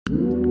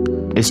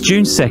It's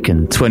June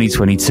 2nd,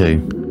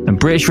 2022, and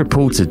British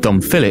reporter Dom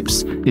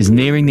Phillips is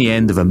nearing the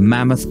end of a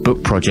mammoth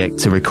book project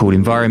to record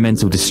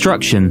environmental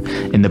destruction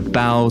in the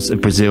bowels of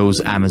Brazil's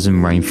Amazon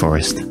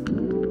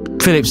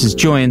rainforest. Phillips is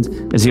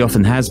joined, as he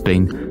often has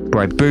been,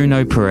 by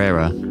Bruno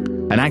Pereira,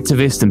 an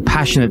activist and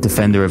passionate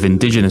defender of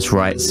indigenous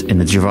rights in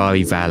the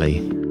Javari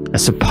Valley, a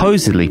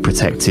supposedly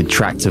protected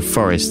tract of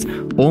forest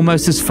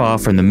almost as far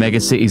from the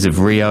megacities of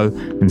Rio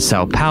and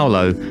Sao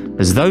Paulo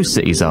as those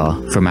cities are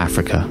from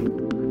Africa.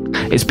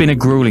 It's been a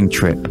grueling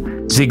trip,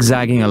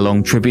 zigzagging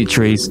along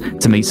tributaries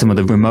to meet some of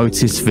the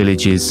remotest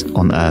villages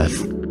on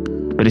Earth.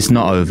 But it's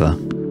not over.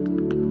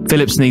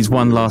 Phillips needs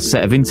one last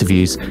set of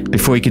interviews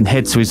before he can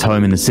head to his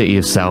home in the city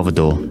of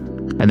Salvador,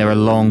 and they're a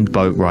long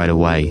boat ride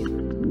away.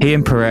 He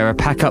and Pereira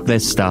pack up their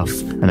stuff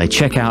and they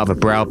check out of a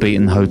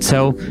browbeaten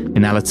hotel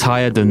in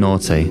Alitaia do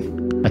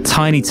Norte, a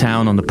tiny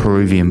town on the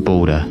Peruvian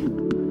border.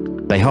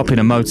 They hop in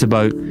a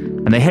motorboat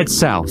and they head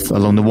south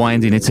along the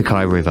winding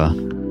Itaquai River,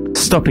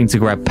 stopping to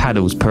grab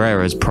paddles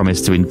Pereira's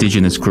promised to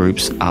indigenous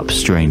groups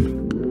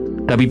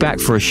upstream. They'll be back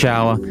for a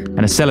shower and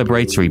a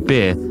celebratory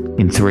beer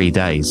in 3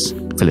 days,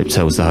 Philip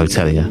tells the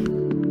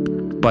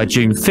hotelier. By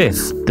June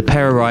 5th, the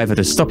pair arrive at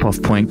a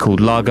stop-off point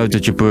called Lago de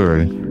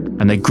Jaburu,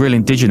 and they grill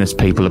indigenous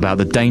people about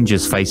the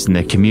dangers facing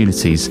their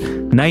communities,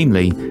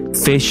 namely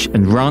fish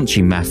and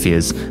ranching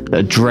mafias that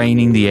are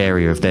draining the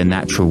area of their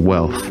natural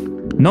wealth.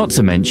 Not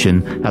to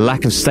mention a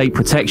lack of state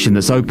protection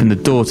that's opened the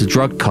door to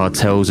drug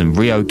cartels and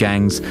Rio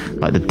gangs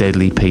like the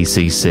deadly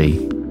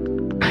PCC.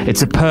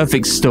 It's a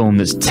perfect storm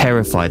that's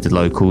terrified the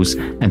locals,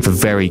 and for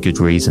very good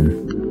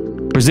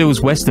reason.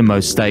 Brazil's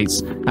westernmost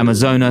states,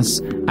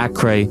 Amazonas,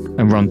 Acre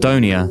and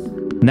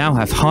Rondônia, now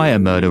have higher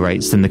murder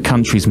rates than the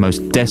country's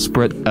most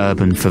desperate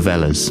urban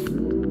favelas.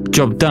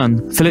 Job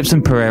done, Phillips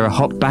and Pereira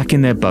hop back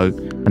in their boat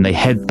and they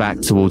head back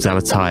towards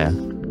Alitaia.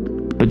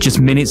 But just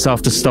minutes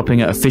after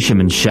stopping at a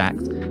fisherman's shack,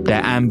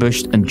 they're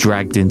ambushed and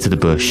dragged into the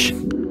bush.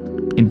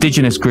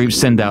 Indigenous groups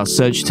send out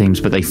search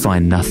teams, but they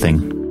find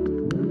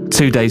nothing.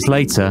 2 days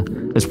later,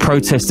 as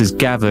protesters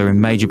gather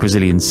in major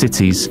Brazilian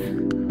cities,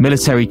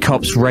 military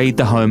cops raid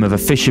the home of a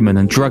fisherman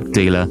and drug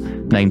dealer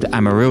named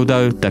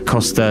Amarildo da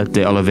Costa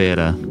de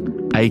Oliveira,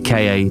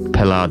 aka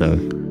Pelado,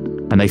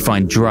 and they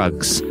find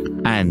drugs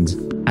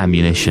and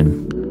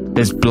ammunition.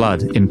 There's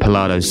blood in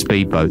Pelado's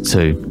speedboat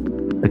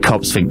too. The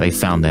cops think they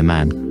found their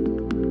man.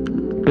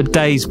 But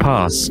days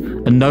pass,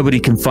 and nobody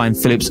can find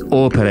Phillips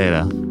or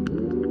Pereira.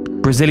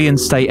 Brazilian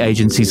state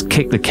agencies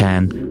kick the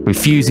can,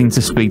 refusing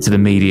to speak to the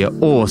media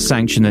or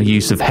sanction the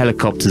use of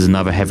helicopters and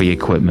other heavy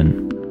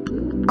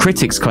equipment.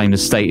 Critics claim the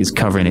state is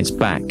covering its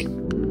back,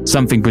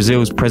 something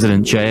Brazil's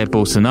President Jair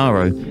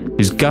Bolsonaro,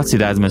 who's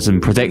gutted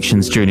Amazon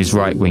protections during his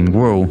right-wing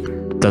rule,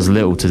 does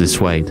little to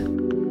dissuade.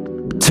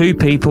 2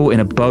 people in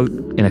a boat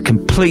in a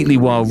completely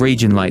wild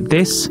region like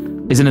this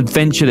is an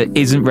adventure that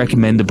isn't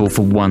recommendable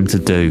for one to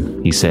do,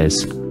 he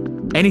says.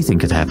 Anything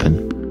could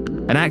happen.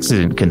 An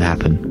accident can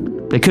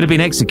happen. They could have been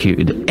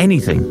executed.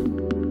 Anything.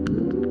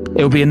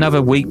 It'll be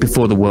another week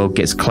before the world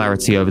gets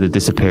clarity over the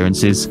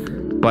disappearances,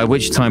 by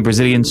which time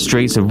Brazilian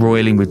streets are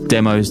roiling with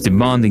demos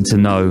demanding to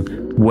know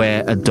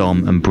where are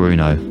Dom and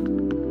Bruno.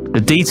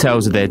 The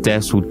details of their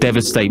deaths will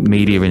devastate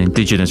media and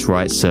indigenous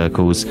rights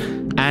circles,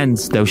 and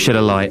they'll shed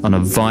a light on a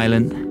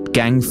violent,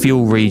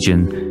 gang-fueled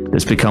region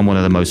that's become one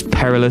of the most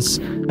perilous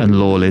and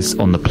lawless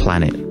on the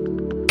planet.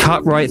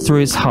 Cut right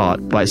through its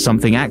heart by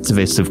something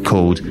activists have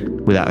called,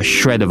 without a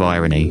shred of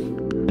irony,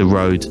 the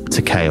road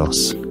to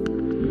chaos.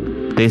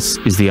 This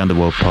is the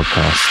Underworld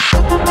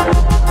Podcast.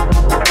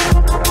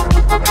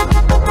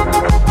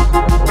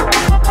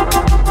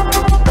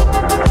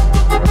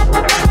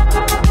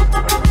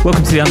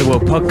 Welcome to the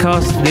Underworld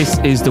Podcast. This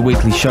is the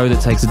weekly show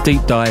that takes a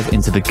deep dive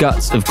into the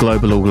guts of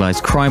global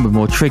organised crime with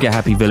more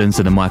trigger-happy villains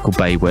than a Michael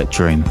Bay wet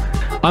dream.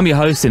 I'm your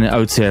host in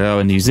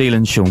Aotearoa, New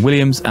Zealand, Sean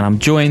Williams, and I'm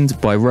joined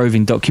by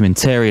roving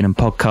documentarian and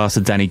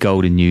podcaster Danny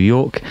Gold in New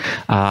York.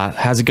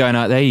 How's it going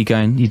out there? You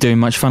doing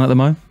much fun at the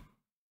moment?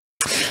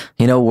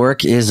 You know,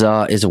 work is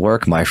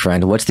work, my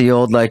friend. What's the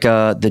old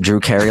the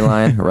Drew Carey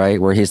line, right?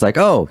 Where he's like,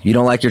 "Oh, you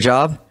don't like your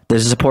job?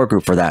 There's a support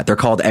group for that. They're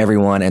called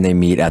Everyone, and they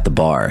meet at the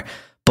bar."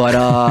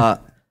 But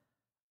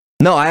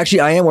no, I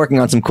am working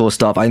on some cool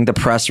stuff. I think the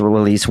press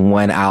release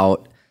went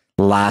out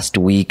last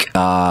week.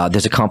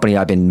 There's a company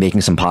I've been making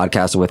some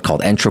podcasts with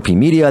called Entropy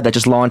Media that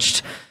just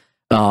launched.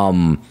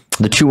 The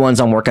 2 ones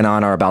I'm working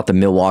on are about the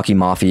Milwaukee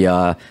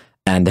Mafia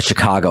and the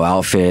Chicago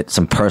outfit,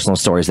 some personal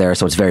stories there.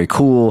 So it's very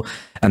cool.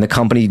 And the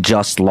company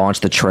just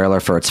launched the trailer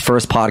for its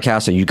first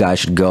podcast. So you guys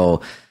should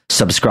go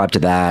subscribe to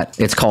that.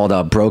 It's called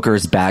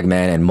Brokers,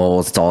 Bagmen, and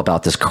Moles. It's all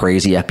about this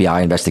crazy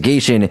FBI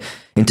investigation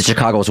into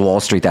Chicago's Wall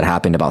Street that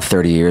happened about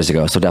 30 years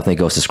ago. So definitely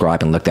go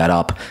subscribe and look that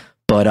up.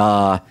 But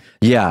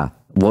yeah,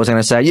 what was I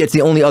going to say? Yeah, it's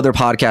the only other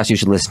podcast you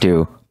should listen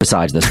to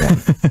besides this one.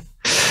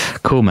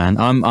 Cool, man.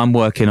 I'm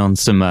working on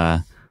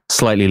some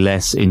slightly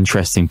less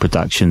interesting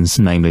productions,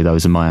 namely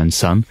those of my own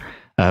son,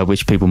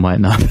 which people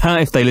might know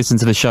about if they listened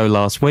to the show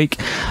last week.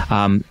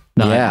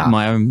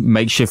 My own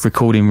makeshift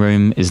recording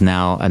room is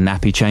now a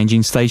nappy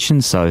changing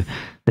station, so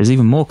there's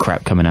even more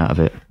crap coming out of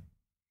it.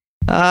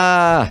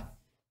 Terrible.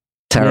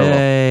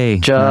 Yay.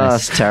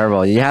 Just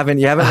terrible. You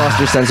haven't lost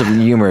your sense of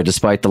humor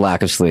despite the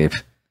lack of sleep.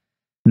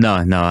 No,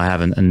 I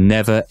haven't, and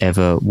never,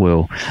 ever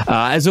will.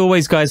 As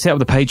always, guys, hit up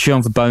the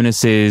Patreon for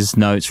bonuses,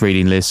 notes,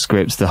 reading lists,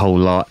 scripts, the whole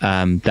lot.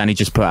 Danny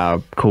just put out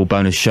a cool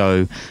bonus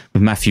show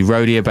with Matthew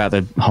Rohde about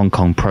the Hong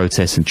Kong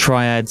protests and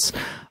triads.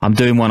 I'm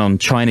doing one on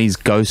Chinese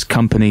ghost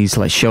companies,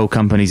 like shell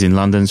companies in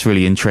London. It's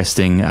really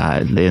interesting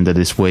at the end of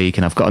this week.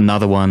 And I've got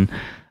another one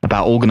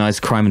about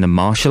organised crime in the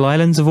Marshall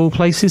Islands, of all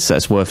places. So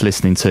it's worth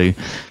listening to,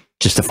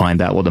 just to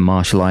find out what the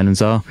Marshall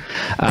Islands are.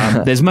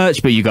 There's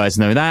merch, but you guys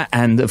know that.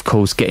 And, of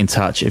course, get in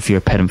touch if you're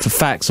a pedant for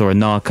facts or a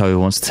narco who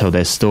wants to tell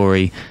their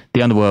story.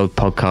 The Underworld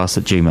Podcast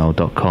at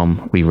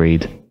gmail.com. We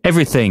read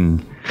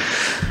everything.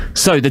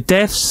 So the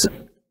deaths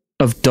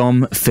of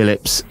Dom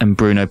Phillips and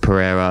Bruno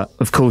Pereira.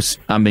 Of course,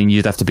 I mean,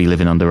 you'd have to be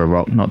living under a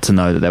rock not to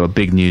know that there were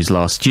big news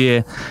last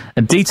year.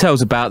 And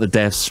details about the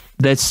deaths,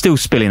 they're still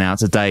spilling out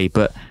today,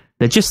 but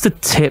they're just the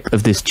tip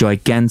of this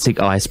gigantic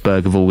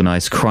iceberg of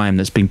organised crime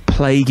that's been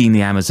plaguing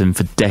the Amazon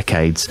for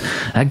decades.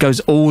 That goes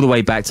all the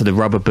way back to the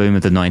rubber boom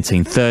of the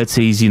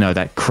 1930s, you know,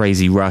 that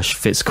crazy rush,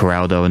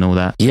 Fitzcarraldo and all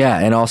that. Yeah,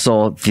 and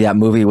also that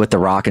movie with The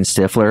Rock and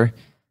Stifler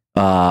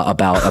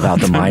about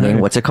the mining.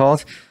 What's it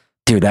called?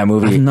 Dude, that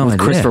movie with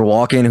Christopher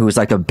Walken, who's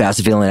like the best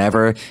villain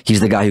ever.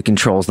 He's the guy who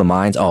controls the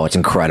mines. Oh, it's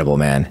incredible,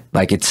 man.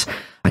 Like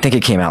I think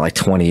it came out like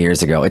 20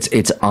 years ago.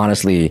 It's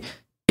honestly,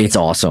 it's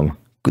awesome.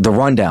 The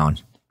Rundown.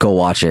 Go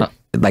watch it.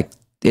 Like,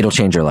 it'll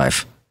change your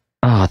life.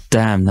 Oh,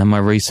 damn. Now my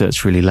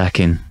research really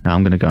lacking. No,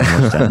 I'm going to go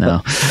and watch that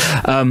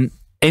now.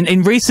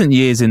 In recent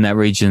years in that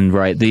region,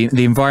 right,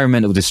 the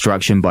environmental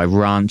destruction by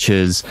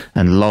ranchers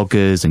and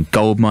loggers and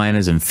gold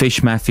miners and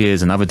fish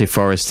mafias and other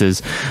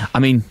deforesters, I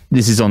mean,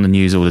 this is on the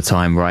news all the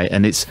time, right?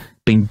 And it's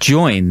been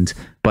joined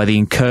by the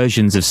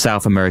incursions of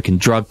South American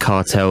drug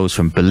cartels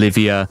from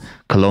Bolivia,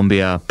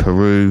 Colombia,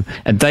 Peru,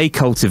 and they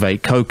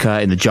cultivate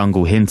coca in the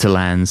jungle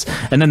hinterlands,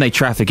 and then they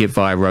traffic it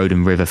via road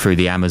and river through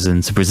the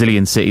Amazon to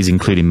Brazilian cities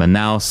including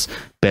Manaus,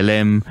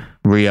 Belém,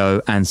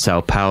 Rio, and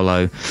Sao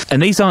Paulo.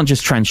 And these aren't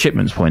just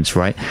transshipment points,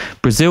 right?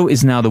 Brazil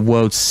is now the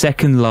world's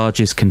second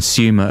largest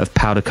consumer of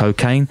powder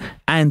cocaine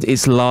and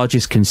its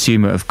largest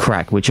consumer of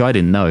crack, which I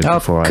didn't know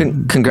before.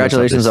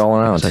 Congratulations all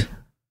around.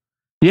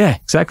 Yeah,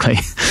 exactly.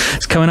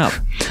 It's coming up.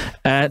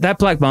 That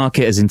black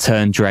market has in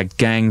turn dragged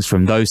gangs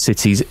from those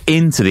cities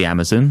into the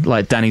Amazon,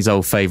 like Danny's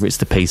old favourites,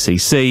 the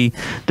PCC,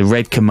 the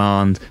Red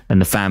Command,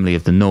 and the Family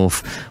of the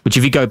North, which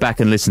if you go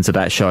back and listen to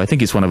that show, I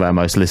think it's one of our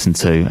most listened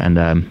to.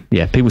 And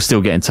yeah, people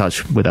still get in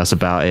touch with us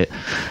about it.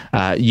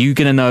 You're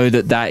going to know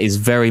that is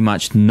very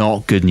much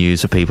not good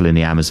news for people in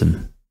the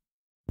Amazon.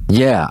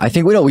 Yeah, I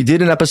think we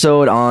did an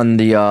episode on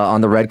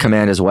the Red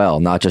Command as well,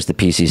 not just the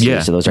PCC.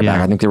 Yeah, so those are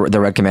back. I think the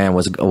Red Command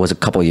was a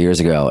couple of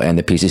years ago, and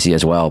the PCC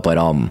as well. But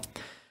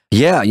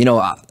yeah, you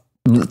know,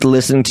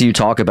 listening to you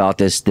talk about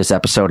this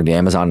episode of the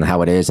Amazon and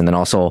how it is, and then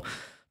also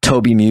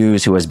Toby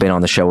Muse, who has been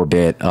on the show a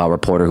bit, a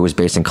reporter who was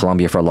based in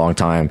Colombia for a long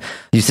time,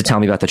 used to tell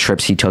me about the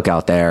trips he took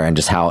out there and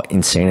just how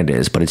insane it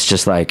is. But it's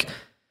just like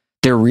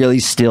there really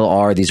still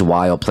are these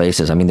wild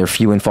places. I mean, they're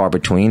few and far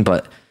between,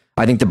 but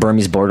I think the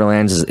Burmese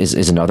borderlands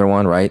is another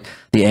one, right?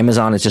 The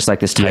Amazon is just like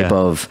this type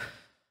of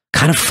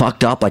kind of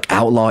fucked up, like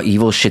outlaw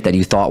evil shit that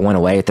you thought went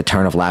away at the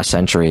turn of last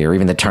century or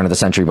even the turn of the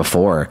century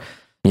before,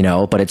 you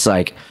know? But it's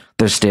like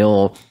there's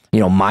still,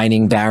 you know,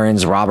 mining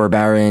barons, robber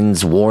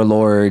barons,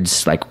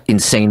 warlords, like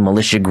insane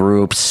militia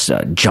groups,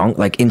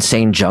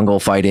 insane jungle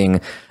fighting.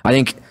 I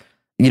think,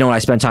 you know, when I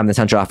spend time in the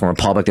Central African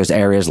Republic, there's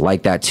areas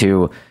like that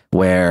too,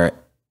 where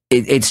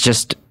it's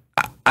just,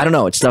 I don't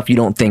know, it's stuff you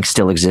don't think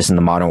still exists in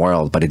the modern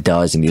world, but it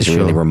does in these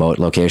really remote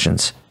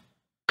locations.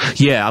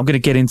 Yeah, I'm going to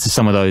get into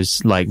some of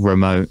those like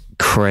remote,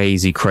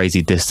 crazy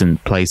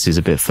distant places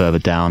a bit further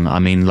down. I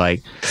mean,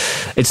 like,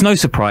 it's no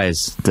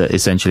surprise that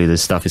essentially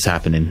this stuff is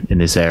happening in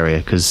this area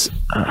because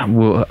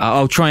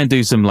I'll try and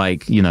do some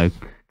like, you know,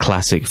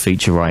 classic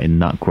feature writing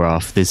nut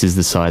graph. This is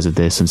the size of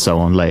this and so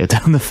on later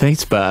down the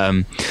face. But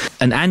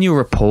an annual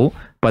report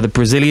by the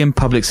Brazilian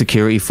Public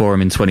Security Forum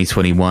in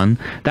 2021,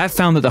 that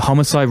found that the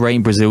homicide rate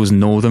in Brazil's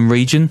northern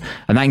region,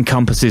 and that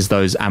encompasses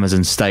those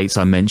Amazon states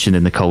I mentioned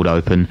in the cold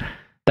open,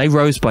 they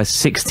rose by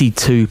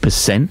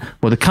 62%,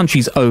 while the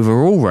country's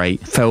overall rate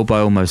fell by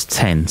almost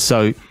 10.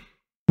 So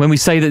when we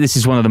say that this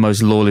is one of the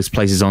most lawless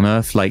places on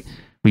earth, like,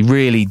 we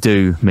really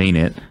do mean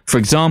it. For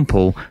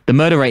example, the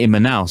murder rate in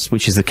Manaus,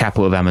 which is the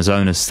capital of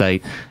Amazonas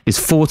state, is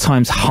 4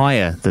 times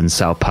higher than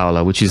Sao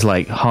Paulo, which is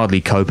like hardly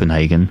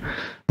Copenhagen.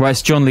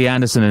 Writes John Lee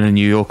Anderson in a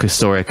New Yorker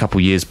story a couple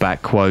years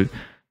back, quote,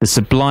 "The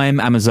sublime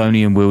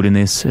Amazonian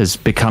wilderness has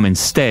become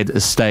instead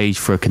a stage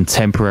for a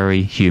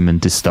contemporary human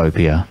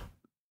dystopia."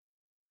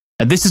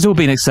 And this has all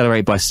been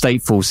accelerated by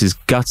state forces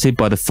gutted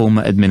by the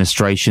former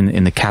administration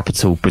in the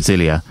capital,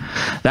 Brasilia.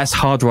 That's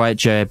hard-right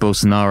Jair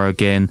Bolsonaro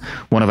again,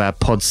 one of our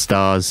pod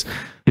stars,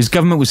 whose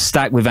government was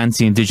stacked with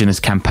anti-indigenous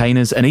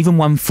campaigners and even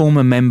one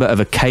former member of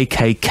a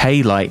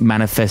KKK-like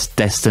Manifest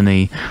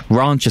Destiny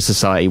rancher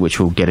society, which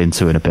we'll get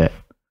into in a bit.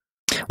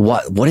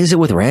 What is it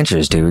with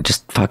ranchers, dude?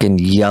 Just fucking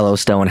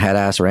Yellowstone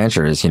head-ass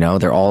ranchers, you know?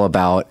 They're all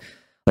about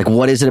Like,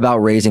 what is it about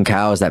raising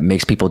cows that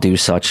makes people do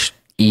such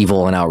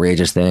evil and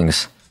outrageous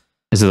things?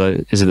 Is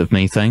it the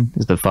methane?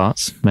 Is it the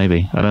farts?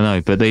 Maybe. I don't know.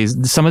 But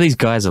some of these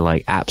guys are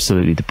like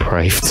absolutely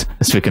depraved,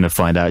 as we're going to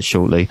find out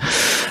shortly.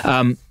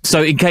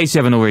 So in case you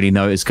haven't already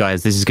noticed,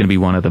 guys, this is going to be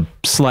one of the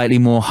slightly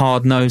more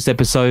hard-nosed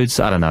episodes.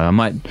 I don't know. I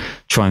might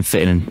try and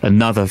fit in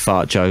another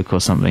fart joke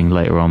or something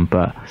later on.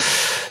 But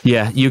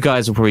yeah, you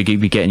guys will probably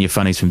be getting your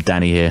funnies from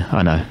Danny here.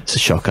 I know. It's a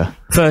shocker.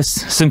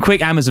 First, some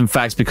quick Amazon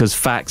facts, because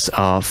facts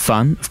are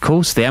fun, of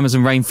course. The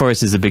Amazon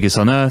rainforest is the biggest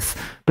on Earth,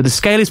 but the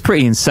scale is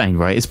pretty insane,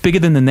 right? It's bigger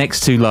than the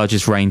next two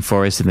largest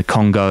rainforests in the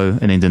Congo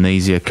and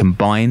Indonesia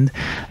combined,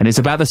 and it's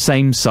about the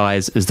same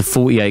size as the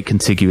 48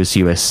 contiguous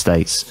US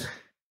states.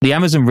 The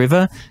Amazon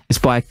River is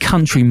by a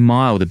country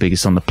mile the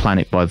biggest on the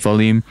planet by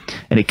volume,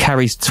 and it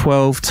carries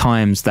 12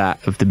 times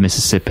that of the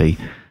Mississippi.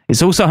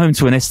 It's also home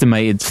to an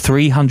estimated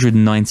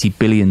 390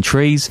 billion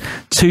trees,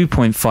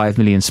 2.5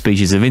 million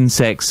species of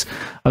insects,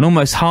 and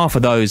almost half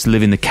of those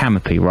live in the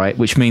canopy, right?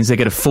 Which means they're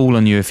going to fall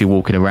on you if you're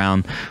walking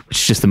around,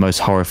 which is just the most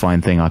horrifying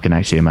thing I can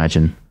actually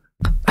imagine.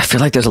 I feel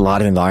like there's a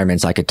lot of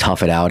environments I could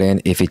tough it out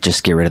in if it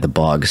just get rid of the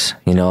bugs.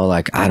 You know,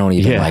 like, I don't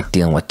even like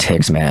dealing with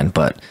ticks, man.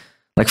 But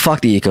like,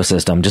 fuck the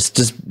ecosystem.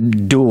 Just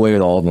do away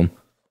with all of them.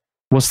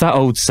 What's that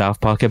old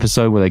South Park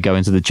episode where they go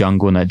into the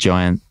jungle and that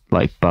giant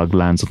like bug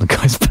lands on the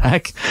guy's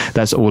back?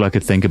 That's all I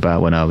could think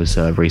about when I was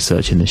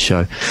researching this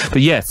show.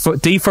 But yeah,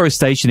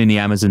 deforestation in the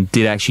Amazon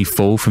did actually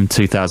fall from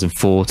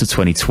 2004 to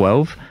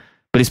 2012.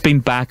 But it's been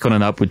back on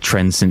an upward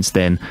trend since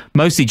then,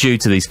 mostly due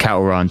to these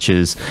cattle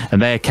ranchers,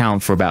 and they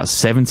account for about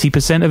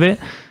 70% of it.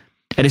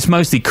 And it's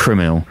mostly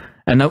criminal.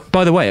 And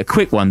by the way, a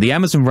quick one, the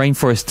Amazon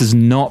rainforest does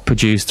not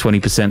produce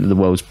 20% of the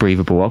world's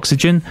breathable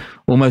oxygen.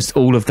 Almost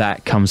all of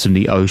that comes from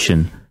the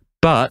ocean.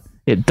 But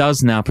it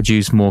does now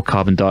produce more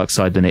carbon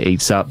dioxide than it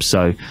eats up,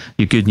 so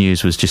your good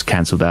news was just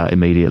cancelled out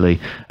immediately.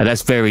 And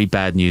that's very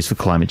bad news for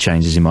climate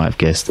change, as you might have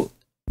guessed.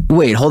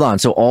 Wait, hold on.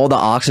 So all the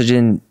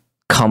oxygen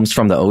comes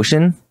from the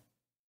ocean?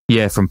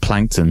 Yeah, from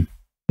plankton.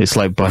 It's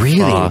like by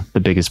far the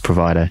biggest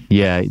provider.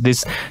 Yeah,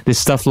 this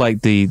stuff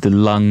like the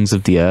lungs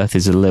of the earth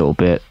is a little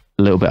bit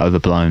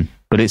overblown.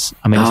 But it's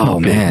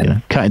not good. You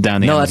know? Cutting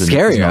down the No, that's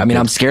scarier. I mean,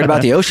 I'm scared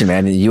about the ocean,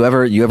 man. You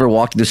ever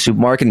walk to the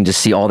supermarket and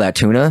just see all that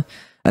tuna?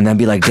 And then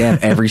be like, damn,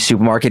 every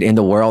supermarket in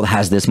the world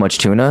has this much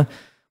tuna.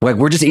 Like,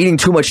 we're just eating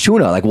too much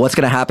tuna. Like, what's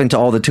going to happen to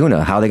all the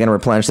tuna? How are they going to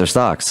replenish their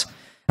stocks?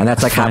 And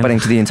that's like happening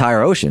to the entire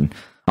ocean.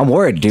 I'm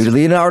worried, dude.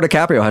 Leonardo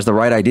DiCaprio has the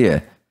right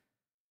idea.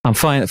 I'm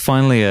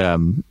finally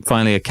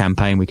a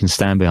campaign we can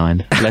stand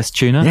behind. Less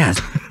tuna?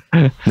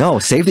 Yeah. No,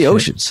 save the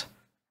oceans.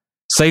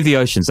 Save the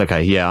oceans.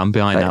 Okay, yeah, I'm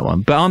behind that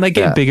one. But aren't they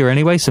getting bigger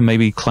anyway? So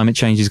maybe climate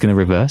change is going to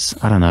reverse?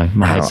 I don't know.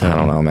 I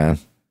don't know, man.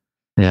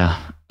 Yeah.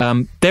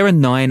 There are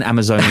 9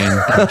 Amazonian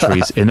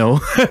countries in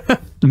all.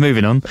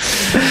 Moving on.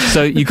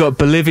 So you've got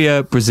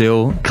Bolivia,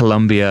 Brazil,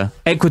 Colombia,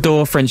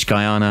 Ecuador, French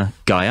Guyana,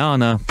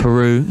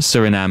 Peru,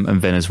 Suriname,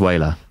 and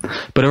Venezuela.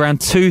 But around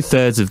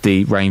 2/3 of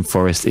the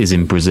rainforest is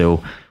in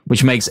Brazil,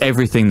 which makes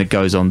everything that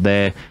goes on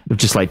there of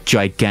just like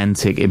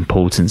gigantic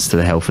importance to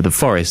the health of the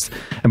forest.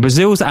 And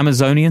Brazil's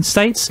Amazonian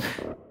states,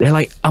 they're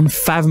like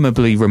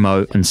unfathomably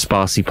remote and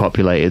sparsely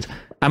populated.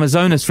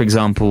 Amazonas, for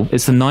example,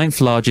 it's the 9th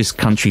largest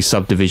country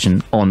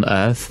subdivision on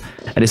Earth,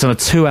 and it's on a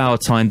 2-hour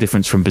time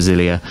difference from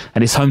Brasilia,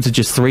 and it's home to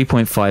just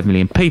 3.5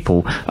 million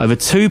people, over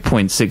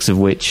 2.6 of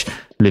which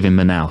live in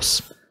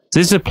Manaus.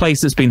 So this is a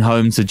place that's been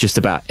home to just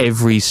about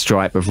every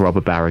stripe of robber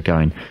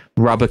baron,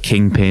 rubber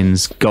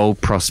kingpins, gold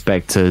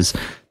prospectors,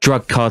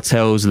 drug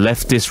cartels,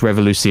 leftist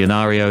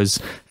revolucionarios,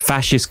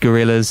 fascist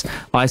guerrillas,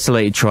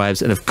 isolated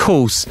tribes, and of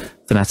course,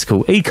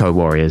 fanatical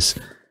eco-warriors.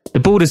 The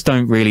borders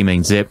don't really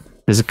mean zip.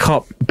 There's a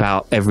cop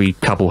about every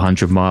couple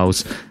hundred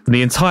miles, and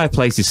the entire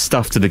place is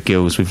stuffed to the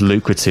gills with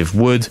lucrative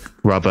wood,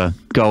 rubber,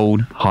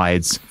 gold,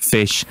 hides,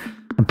 fish,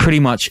 and pretty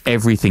much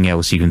everything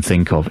else you can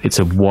think of. It's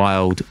a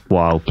wild,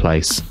 wild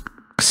place.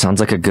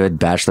 Sounds like a good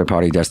bachelor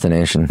party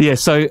destination. Yeah,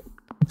 so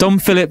Dom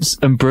Phillips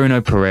and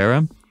Bruno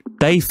Pereira,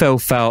 they fell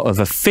foul of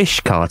a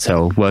fish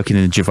cartel working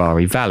in the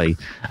Javari Valley.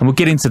 And we'll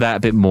get into that a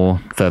bit more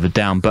further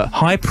down. But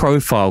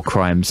high-profile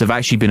crimes have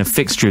actually been a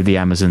fixture of the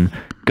Amazon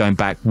going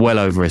back well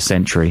over a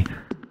century.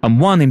 And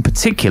one in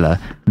particular,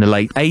 in the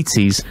late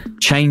 80s,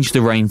 changed the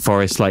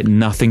rainforest like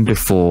nothing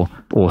before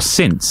or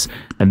since.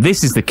 And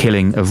this is the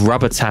killing of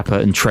rubber tapper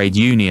and trade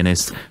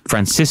unionist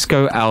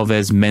Francisco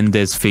Alves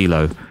Mendez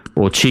Filho,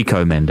 or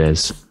Chico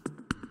Mendez.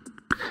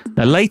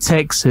 Now,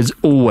 latex has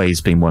always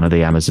been one of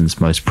the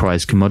Amazon's most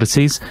prized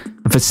commodities,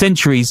 and for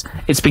centuries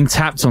it's been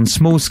tapped on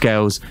small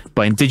scales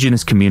by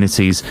indigenous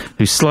communities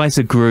who slice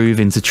a groove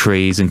into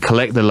trees and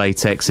collect the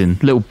latex in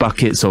little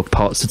buckets or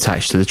pots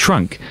attached to the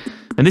trunk.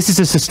 And this is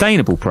a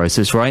sustainable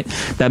process, right?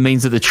 That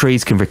means that the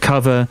trees can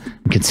recover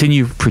and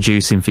continue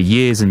producing for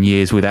years and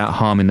years without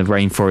harming the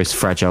rainforest's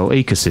fragile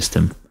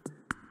ecosystem.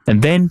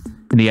 And then,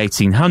 in the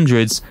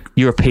 1800s,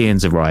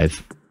 Europeans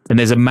arrive, and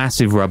there's a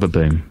massive rubber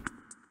boom.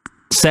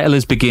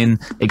 settlers begin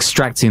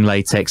extracting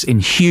latex in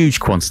huge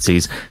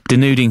quantities,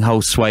 denuding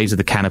whole swathes of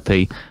the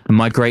canopy and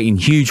migrating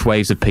huge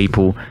waves of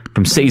people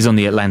from cities on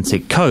the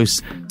Atlantic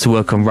coast to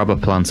work on rubber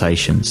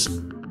plantations.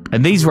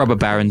 And these rubber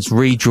barons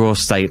redraw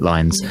state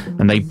lines,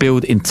 and they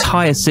build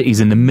entire cities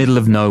in the middle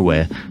of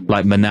nowhere,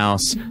 like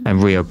Manaus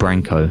and Rio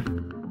Branco.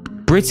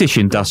 British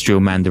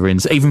industrial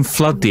mandarins even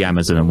flood the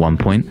Amazon at one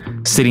point,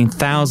 stealing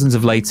thousands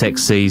of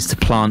latex seeds to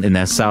plant in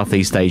their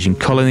Southeast Asian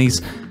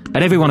colonies,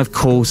 and everyone, of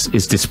course,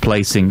 is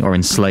displacing or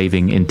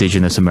enslaving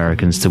indigenous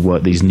Americans to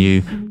work these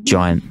new,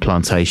 giant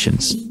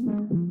plantations.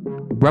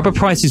 Rubber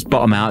prices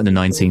bottom out in the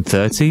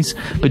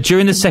 1930s, but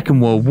during the Second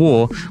World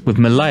War, with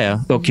Malaya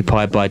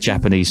occupied by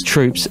Japanese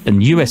troops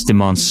and US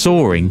demand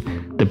soaring,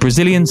 the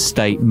Brazilian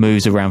state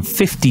moves around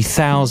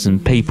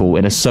 50,000 people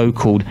in a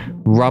so-called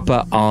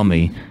rubber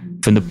army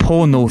from the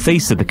poor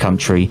northeast of the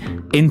country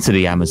into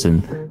the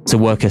Amazon to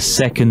work a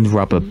second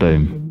rubber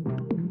boom.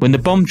 When the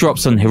bomb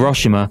drops on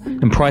Hiroshima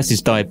and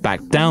prices die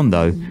back down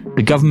though,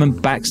 the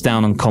government backs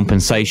down on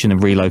compensation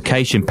and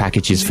relocation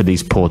packages for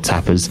these poor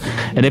tappers,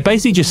 and they're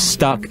basically just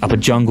stuck up a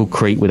jungle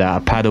creek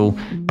without a paddle,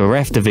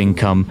 bereft of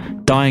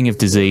income, dying of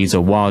disease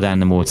or wild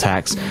animal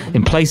attacks,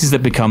 in places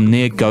that become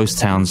near ghost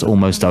towns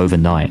almost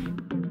overnight.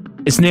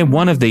 It's near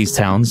one of these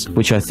towns,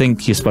 which I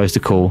think you're supposed to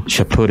call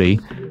Chapuri,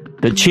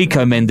 that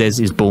Chico Mendes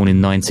is born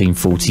in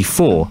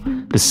 1944,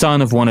 the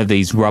son of one of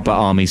these rubber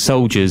army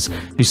soldiers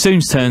who soon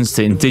turns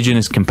to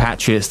indigenous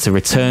compatriots to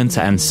return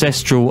to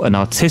ancestral and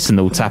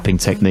artisanal tapping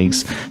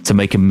techniques to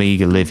make a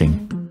meagre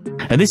living.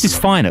 And this is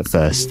fine at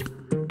first,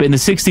 but in the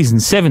 60s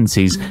and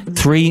 70s,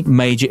 three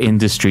major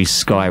industries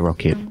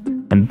skyrocket,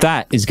 and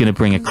that is going to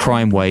bring a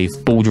crime wave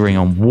bordering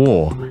on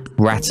war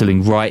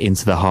rattling right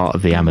into the heart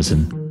of the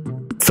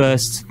Amazon.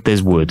 First,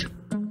 there's wood.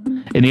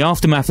 In the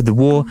aftermath of the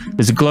war,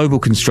 there's a global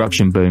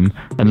construction boom,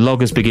 and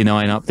loggers begin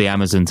eyeing up the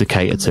Amazon to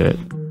cater to it.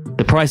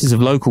 The prices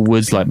of local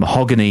woods like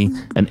mahogany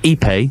and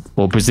ipe,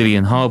 or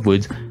Brazilian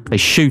hardwood, they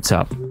shoot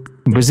up,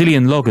 and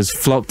Brazilian loggers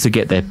flock to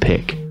get their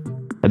pick.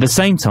 At the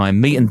same time,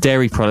 meat and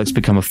dairy products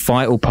become a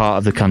vital part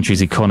of the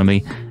country's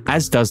economy,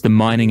 as does the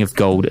mining of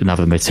gold and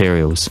other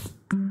materials.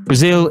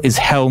 Brazil is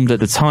helmed at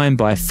the time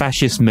by a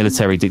fascist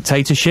military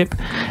dictatorship,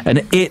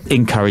 and it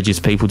encourages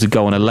people to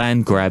go on a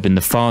land grab in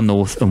the far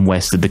north and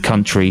west of the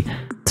country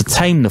to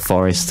tame the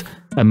forest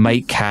and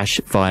make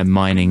cash via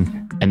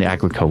mining and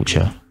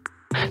agriculture.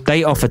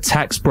 They offer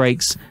tax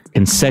breaks,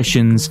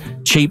 concessions,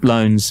 cheap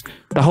loans,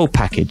 the whole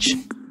package.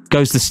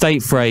 Goes the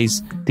state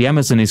phrase, the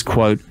Amazon is,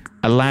 quote,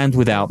 a land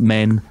without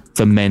men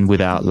for men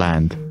without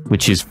land,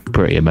 which is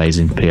pretty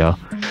amazing PR.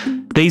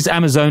 These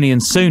Amazonian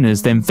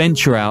Sooners then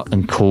venture out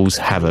and cause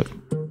havoc.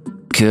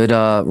 Good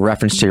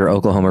reference to your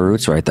Oklahoma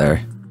roots right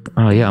there.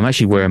 Oh yeah, I'm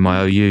actually wearing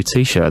my OU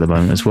t-shirt at the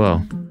moment as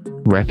well.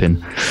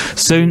 Repping.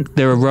 Soon,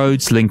 there are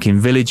roads linking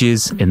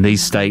villages in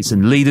these states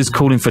and leaders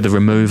calling for the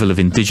removal of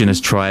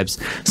indigenous tribes,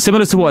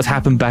 similar to what had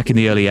happened back in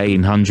the early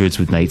 1800s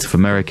with Native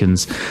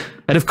Americans.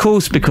 And of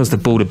course, because the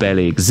border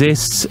barely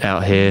exists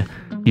out here,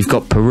 you've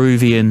got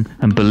Peruvian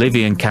and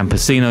Bolivian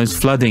campesinos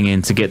flooding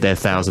in to get their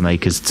 1,000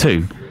 acres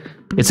too.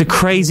 It's a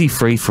crazy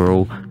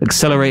free-for-all,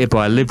 accelerated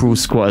by a liberal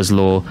squatters'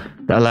 law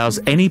that allows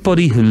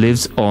anybody who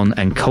lives on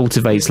and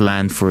cultivates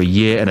land for a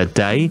year and a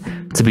day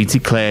to be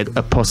declared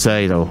a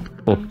poseidor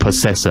or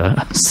possessor.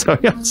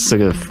 Sorry, I'm still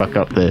gonna fuck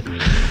up the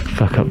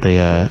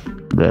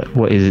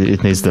what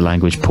is the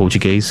language?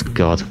 Portuguese?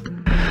 God.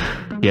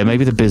 Yeah,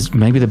 maybe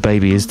the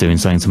baby is doing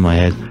something to my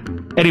head.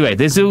 Anyway,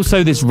 there's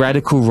also this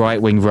radical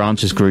right-wing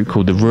ranchers group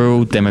called the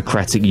Rural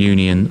Democratic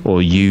Union, or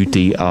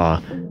UDR,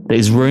 that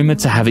is rumoured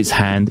to have its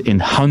hand in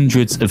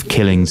hundreds of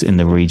killings in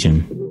the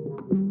region.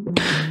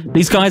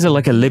 These guys are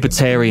like a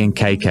libertarian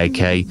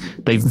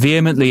KKK. They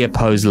vehemently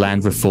oppose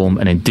land reform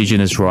and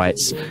indigenous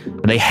rights,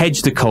 and they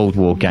hedge the Cold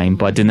War game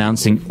by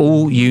denouncing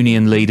all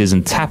union leaders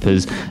and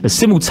tappers as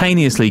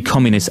simultaneously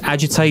communist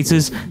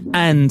agitators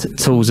and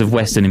tools of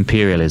Western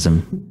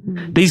imperialism.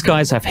 These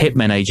guys have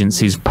hitmen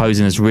agencies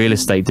posing as real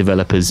estate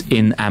developers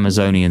in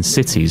Amazonian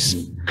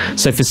cities.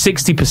 So for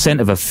 60%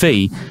 of a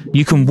fee,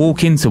 you can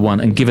walk into one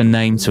and give a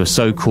name to a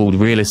so-called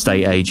real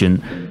estate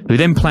agent who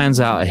then plans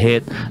out a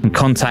hit and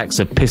contacts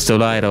a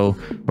pistolero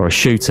or a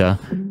shooter.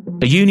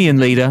 A union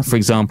leader, for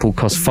example,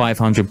 costs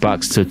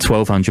 $500 to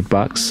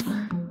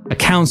 $1,200. A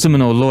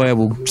councilman or lawyer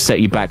will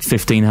set you back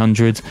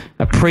 $1,500.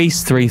 A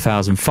priest,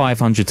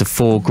 $3,500 to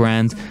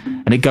 $4,000.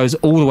 And it goes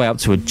all the way up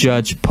to a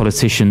judge,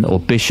 politician or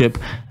bishop,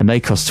 and they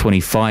cost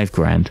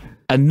 $25,000.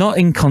 And not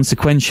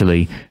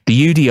inconsequentially,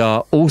 the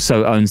UDR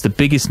also owns the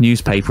biggest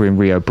newspaper in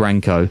Rio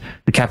Branco,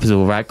 the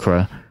capital of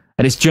Accra,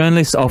 and its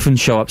journalists often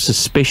show up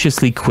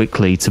suspiciously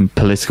quickly to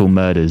political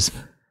murders.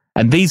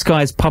 And these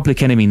guys'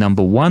 public enemy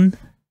number one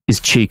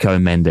is Chico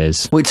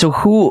Mendes. Wait, so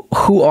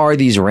who are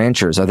these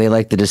ranchers? Are they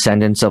like the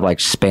descendants of like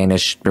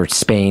Spanish or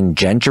Spain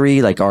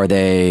gentry? Like are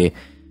they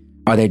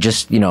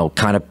just, you know,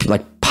 kind of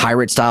like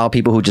pirate style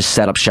people who just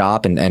set up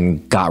shop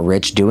and got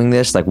rich doing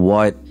this? Like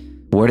where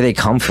do they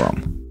come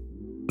from?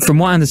 From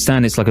what I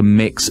understand, it's like a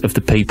mix of the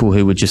people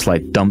who were just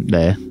like dumped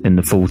there in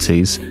the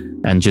 40s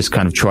and just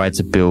kind of tried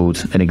to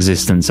build an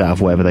existence out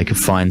of whatever they could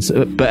find.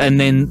 And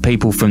then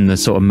people from the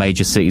sort of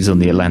major cities on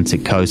the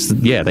Atlantic coast,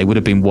 yeah, they would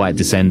have been white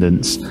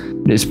descendants.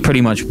 It's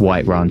pretty much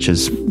white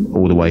ranchers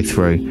all the way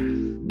through.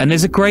 And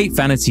there's a great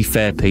Vanity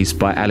Fair piece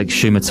by Alex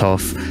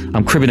Shumatov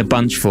I'm cribbing a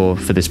bunch for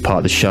this part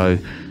of the show.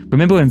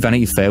 Remember when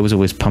Vanity Fair was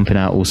always pumping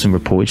out awesome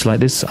reportage like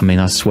this? I mean,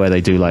 I swear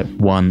they do like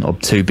one or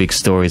two big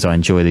stories I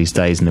enjoy these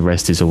days, and the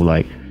rest is all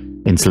like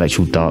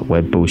intellectual dark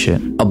web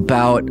bullshit.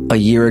 About a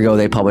year ago,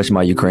 they published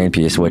my Ukraine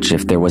piece, which,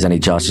 if there was any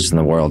justice in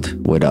the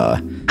world, would,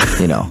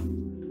 you know,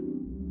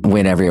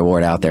 win every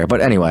award out there.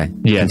 But anyway,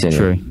 yeah, continue.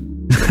 True.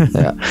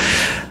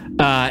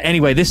 Yeah.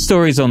 Anyway, this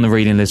story's on the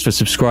reading list for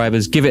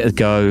subscribers. Give it a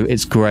go.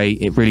 It's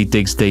great. It really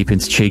digs deep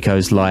into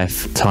Chico's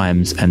life,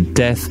 times, and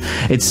death.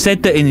 It's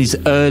said that in his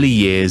early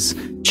years,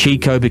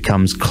 Chico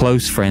becomes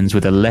close friends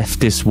with a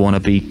leftist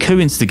wannabe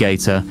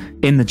co-instigator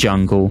in the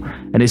jungle,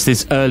 and it's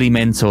this early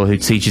mentor who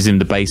teaches him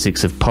the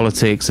basics of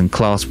politics and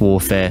class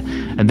warfare,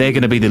 and they're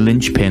going to be the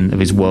linchpin of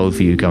his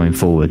worldview going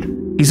forward.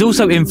 He's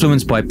also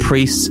influenced by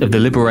priests of the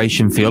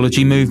liberation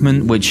theology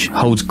movement, which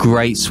holds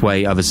great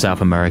sway over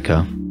South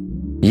America.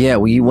 Yeah,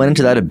 we went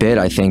into that a bit,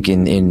 I think,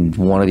 in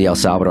one of the El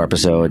Salvador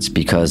episodes,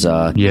 because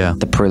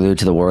the prelude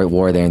to the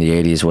war there in the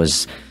 80s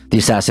was the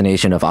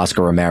assassination of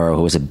Oscar Romero,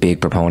 who was a big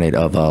proponent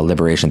of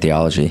liberation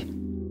theology.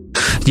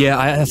 Yeah,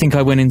 I think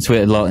I went into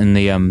it a lot in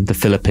the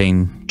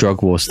Philippine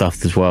drug war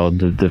stuff as well.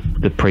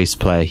 The priests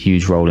play a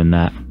huge role in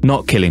that.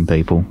 Not killing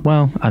people.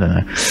 Well, I don't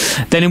know.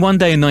 Then in one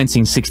day in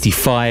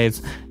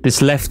 1965,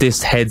 this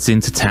leftist heads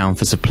into town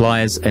for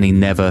supplies, and he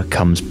never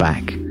comes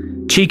back.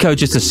 Chico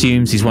just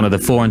assumes he's one of the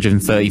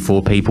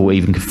 434 people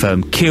even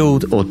confirmed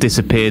killed or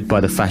disappeared by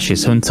the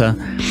fascist junta,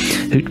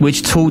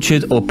 which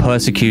tortured or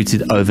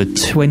persecuted over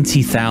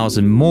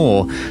 20,000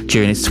 more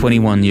during its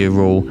 21-year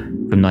rule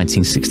from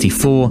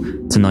 1964 to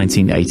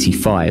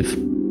 1985.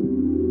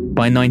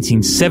 By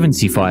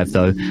 1975,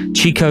 though,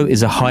 Chico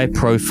is a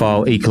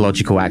high-profile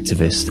ecological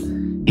activist.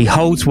 He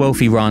holds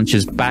wealthy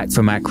ranchers back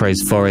from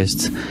Acre's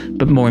forests,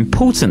 but more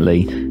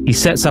importantly, he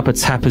sets up a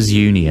tappers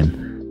union,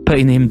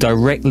 putting him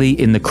directly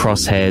in the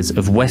crosshairs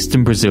of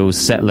Western Brazil's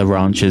settler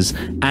ranchers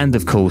and,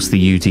 of course,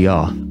 the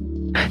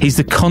UDR. He's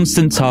the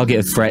constant target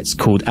of threats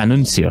called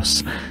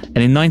anuncios, and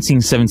in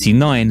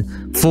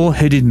 1979, 4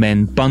 hooded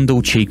men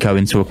bundle Chico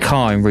into a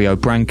car in Rio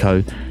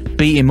Branco,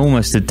 beat him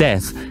almost to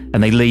death,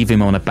 and they leave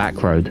him on a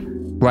back road.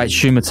 Writes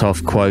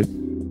Shumatov, quote,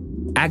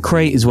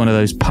 "Acre is one of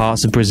those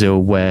parts of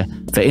Brazil where,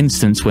 for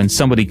instance, when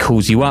somebody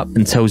calls you up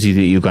and tells you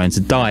that you're going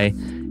to die,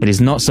 it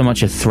is not so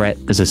much a threat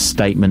as a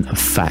statement of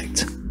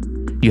fact.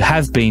 You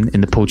have been,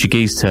 in the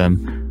Portuguese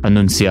term,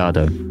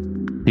 anunciado.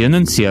 The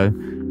anuncio,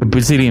 a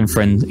Brazilian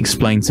friend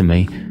explained to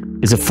me,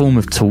 is a form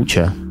of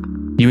torture.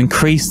 You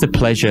increase the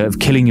pleasure of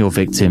killing your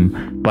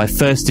victim by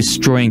first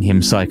destroying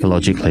him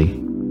psychologically.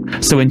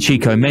 So when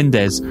Chico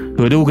Mendes,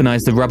 who had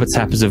organized the rubber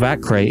tappers of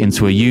Acre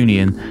into a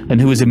union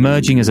and who was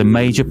emerging as a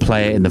major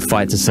player in the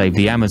fight to save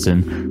the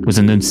Amazon, was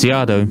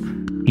anunciado,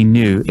 he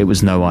knew it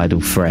was no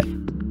idle threat."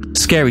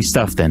 Scary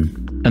stuff then.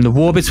 And the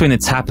war between the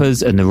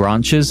tappers and the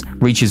ranchers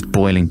reaches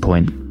boiling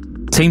point.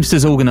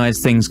 Teamsters organise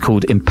things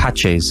called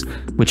empaches,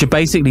 which are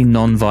basically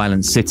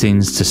non-violent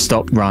sit-ins to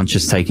stop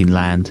ranchers taking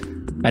land.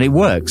 And it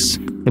works.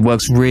 It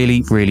works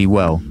really, really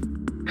well.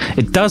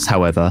 It does,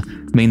 however,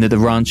 mean that the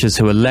ranchers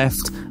who are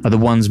left are the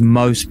ones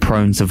most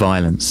prone to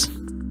violence.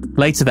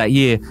 Later that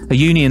year, a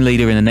union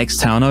leader in the next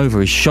town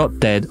over is shot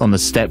dead on the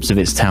steps of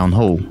its town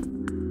hall.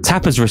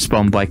 Tappers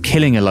respond by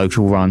killing a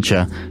local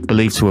rancher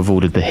believed to have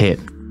ordered the hit.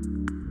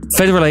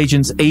 Federal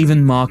agents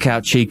even mark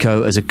out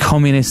Chico as a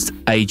communist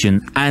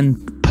agent and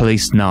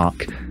police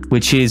narc,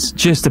 which is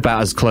just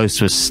about as close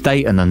to a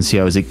state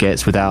annuncio as it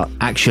gets without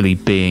actually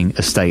being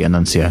a state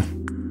annuncio.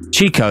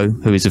 Chico,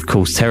 who is of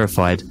course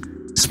terrified,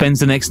 spends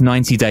the next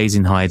 90 days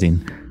in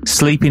hiding,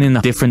 sleeping in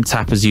a different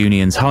tappers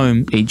union's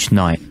home each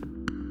night.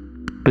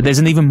 But there's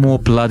an even more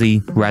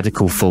bloody,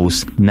 radical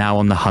force now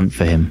on the hunt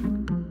for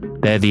him.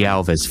 They're the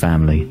Alves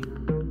family.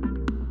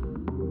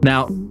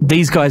 Now,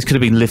 these guys could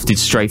have been lifted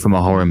straight from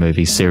a horror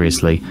movie,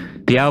 seriously.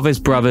 The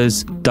Alves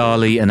brothers,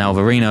 Dali and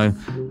Alvarino,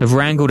 have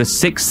wrangled a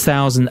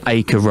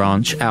 6,000-acre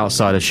ranch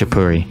outside of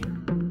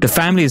Chapuri. The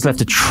family has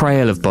left a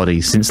trail of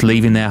bodies since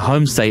leaving their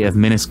home state of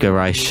Minas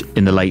Gerais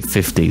in the late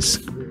 50s,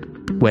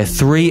 where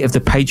 3 of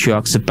the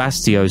patriarch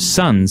Sebastio's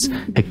sons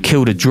had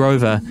killed a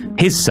drover,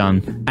 his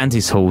son, and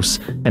his horse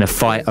in a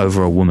fight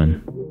over a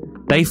woman.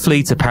 They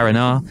flee to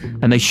Paraná,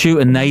 and they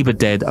shoot a neighbour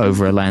dead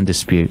over a land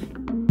dispute.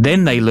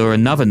 Then they lure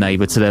another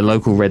neighbour to their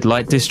local red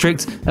light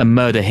district and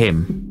murder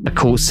him, a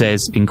court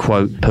says in,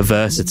 quote,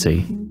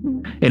 perversity.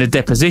 In a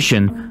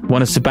deposition,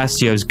 one of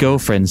Sebastio's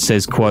girlfriends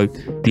says, quote,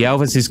 "The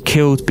Alves is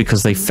killed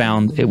because they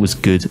found it was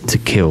good to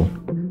kill."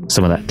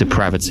 Some of that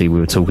depravity we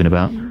were talking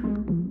about.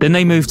 Then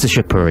they moved to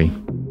Chapuri.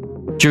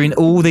 During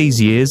all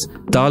these years,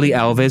 Dali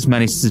Alves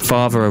managed to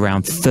father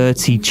around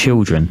 30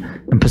 children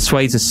and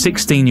persuades a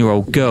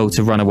 16-year-old girl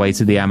to run away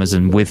to the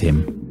Amazon with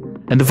him.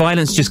 And the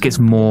violence just gets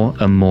more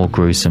and more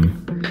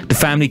gruesome. The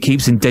family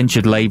keeps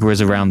indentured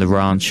labourers around the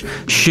ranch,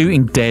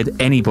 shooting dead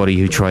anybody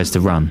who tries to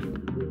run.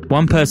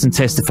 One person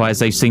testifies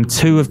they've seen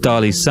two of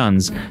Dali's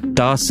sons,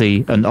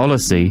 Darcy and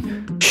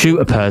Olasey,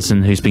 shoot a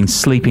person who's been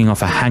sleeping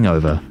off a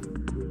hangover.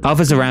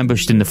 Others are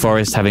ambushed in the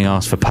forest having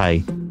asked for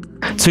pay.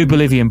 Two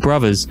Bolivian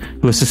brothers,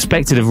 who are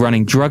suspected of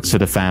running drugs for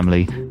the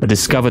family, are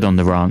discovered on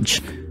the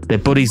ranch, their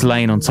bodies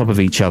laying on top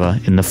of each other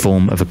in the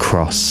form of a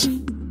cross.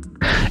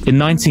 In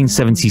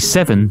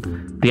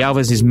 1977, the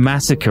Alvarezes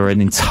massacre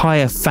an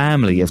entire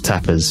family of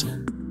tappers.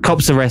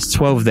 Cops arrest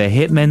 12 of their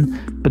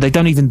hitmen, but they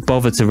don't even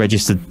bother to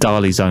register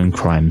Dali's own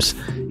crimes.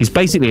 He's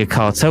basically a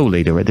cartel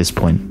leader at this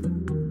point.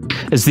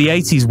 As the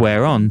 80s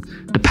wear on,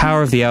 the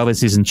power of the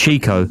Alvarezes and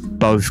Chico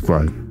both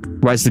grow.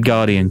 Writes The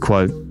Guardian,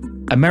 quote,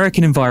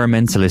 American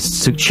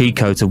environmentalists took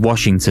Chico to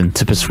Washington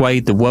to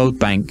persuade the World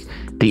Bank,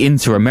 the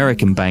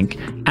Inter-American Bank,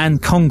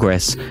 and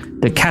Congress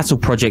that cattle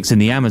projects in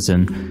the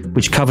Amazon,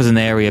 which covers an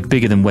area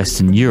bigger than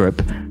Western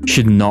Europe,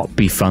 should not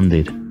be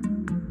funded.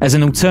 As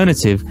an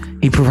alternative,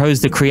 he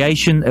proposed the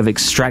creation of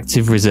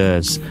extractive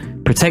reserves,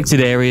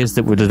 protected areas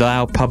that would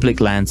allow public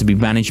land to be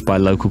managed by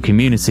local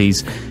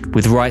communities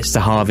with rights to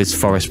harvest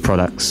forest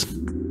products.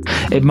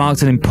 It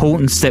marked an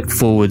important step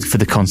forward for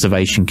the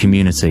conservation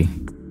community.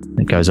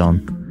 It goes on.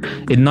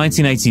 In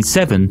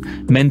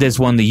 1987, Mendez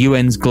won the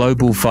UN's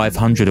Global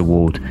 500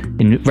 Award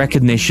in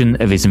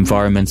recognition of his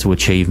environmental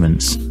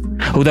achievements,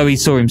 although he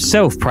saw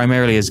himself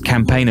primarily as a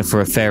campaigner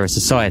for a fairer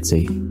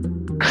society.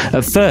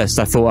 At first,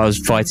 I thought I was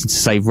fighting to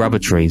save rubber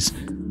trees.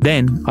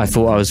 Then, I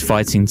thought I was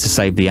fighting to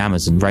save the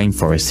Amazon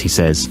rainforest, he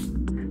says.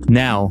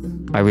 Now,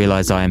 I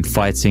realize I am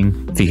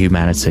fighting for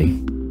humanity.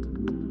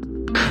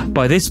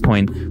 By this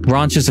point,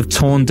 ranchers have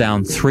torn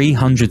down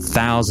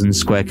 300,000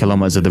 square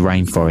kilometers of the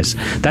rainforest.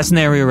 That's an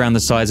area around the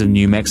size of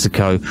New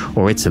Mexico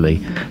or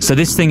Italy. So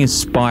this thing is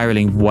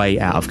spiraling way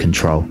out of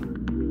control.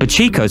 But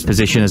Chico's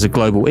position as a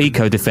global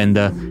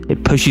eco-defender,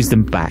 it pushes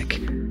them back.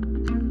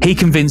 He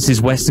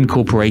convinces Western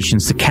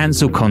corporations to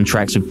cancel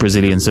contracts with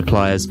Brazilian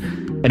suppliers,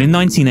 and in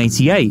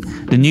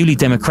 1988, the newly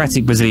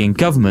democratic Brazilian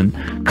government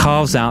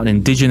carves out an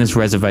indigenous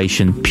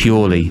reservation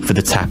purely for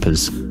the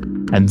tappers.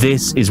 And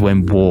this is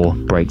when war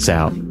breaks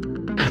out.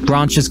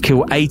 Ranchers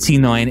kill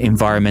 89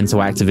 environmental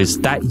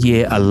activists that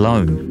year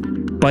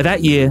alone. By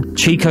that year,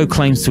 Chico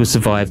claims to have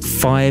survived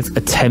 5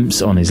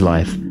 attempts on his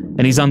life,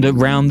 and he's under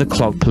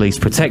round-the-clock police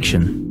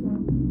protection.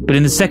 But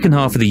in the second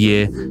half of the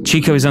year,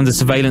 Chico is under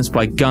surveillance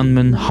by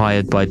gunmen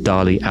hired by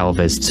Dali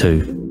Alves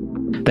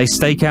II. They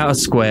stake out a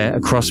square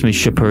across from his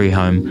Shapuri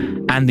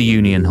home and the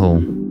Union Hall.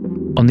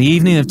 On the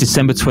evening of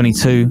December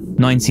 22,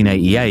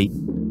 1988,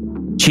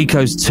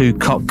 Chico's 2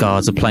 cop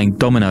guards are playing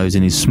dominoes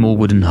in his small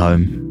wooden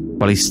home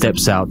while he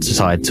steps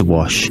outside to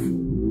wash.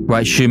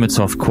 Writes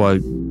Shumatov,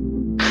 quote,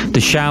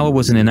 The shower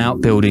was in an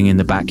outbuilding in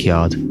the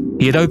backyard.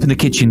 He had opened the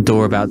kitchen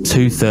door about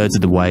 2/3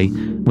 of the way,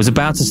 was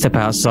about to step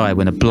outside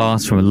when a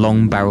blast from a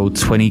long-barreled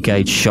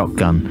 20-gauge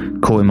shotgun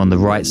caught him on the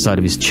right side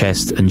of his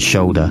chest and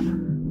shoulder,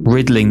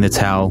 riddling the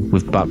towel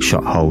with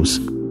buckshot holes.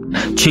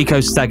 Chico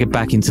staggered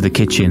back into the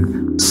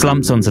kitchen,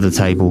 slumped onto the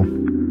table,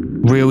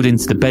 reeled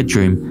into the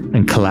bedroom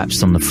and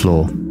collapsed on the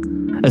floor.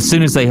 As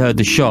soon as they heard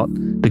the shot,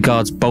 the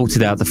guards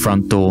bolted out the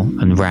front door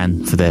and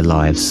ran for their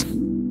lives.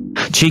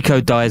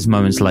 Chico dies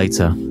moments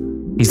later.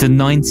 He's the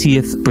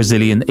 90th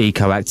Brazilian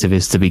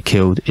eco-activist to be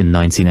killed in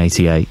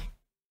 1988.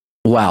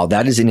 Wow,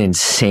 that is an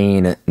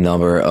insane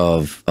number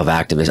of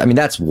activists. I mean,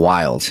 that's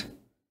wild.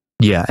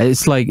 Yeah,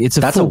 it's like it's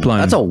a full-blown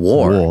that's a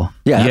war.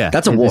 Yeah,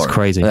 that's a war. It's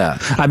crazy. Yeah.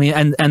 I mean,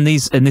 and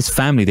this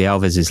family, the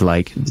Alves, is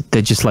like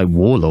they're just like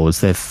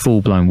warlords. They're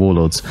full-blown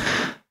warlords.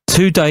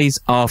 2 days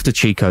after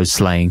Chico's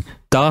slaying,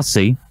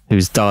 Darcy,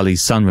 who's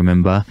Dali's son,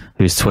 remember,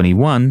 who's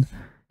 21,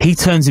 he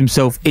turns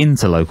himself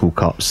into local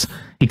cops.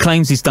 He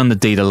claims he's done the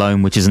deed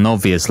alone, which is an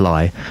obvious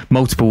lie.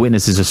 Multiple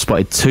witnesses have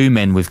spotted 2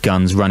 men with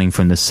guns running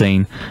from the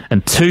scene,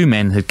 and 2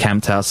 men had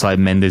camped outside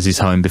Mendez's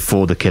home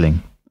before the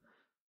killing.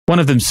 One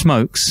of them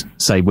smokes,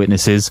 say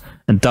witnesses,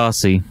 and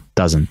Darcy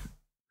doesn't.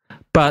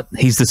 But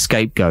he's the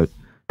scapegoat,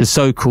 the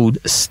so-called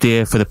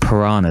steer for the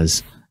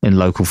piranhas in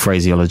local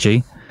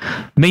phraseology.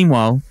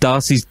 Meanwhile,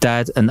 Darcy's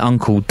dad and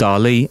uncle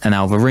Dali and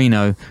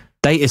Alvarino,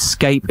 they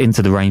escape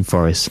into the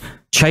rainforest,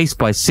 chased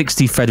by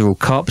 60 federal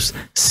cops,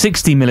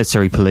 60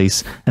 military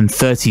police, and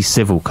 30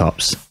 civil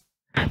cops.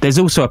 There's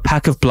also a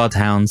pack of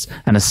bloodhounds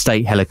and a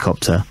state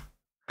helicopter.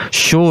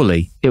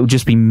 Surely it will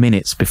just be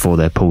minutes before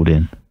they're pulled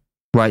in.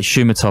 Writes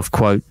Shumatov,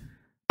 quote,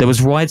 There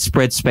was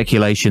widespread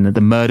speculation that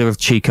the murder of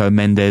Chico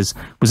Mendez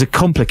was a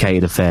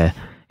complicated affair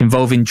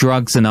involving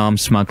drugs and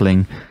arms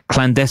smuggling,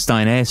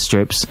 clandestine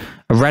airstrips,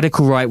 a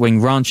radical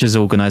right-wing ranchers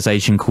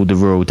organization called the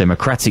Rural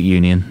Democratic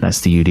Union, that's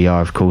the UDR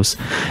of course,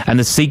 and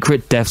the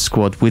secret death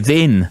squad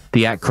within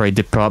the Acre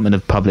Department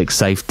of Public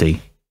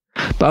Safety.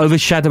 But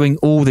overshadowing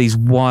all these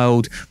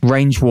wild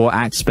range war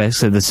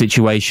aspects of the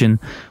situation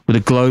were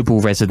the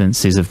global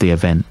resonances of the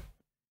event.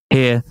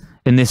 Here,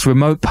 in this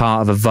remote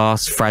part of a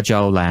vast,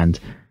 fragile land,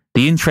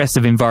 the interest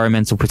of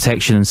environmental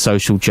protection and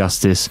social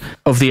justice,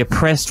 of the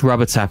oppressed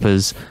rubber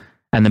tappers,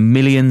 and the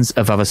millions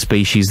of other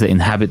species that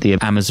inhabit the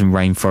Amazon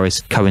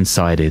rainforest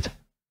coincided.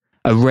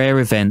 A rare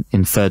event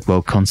in third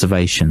world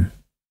conservation.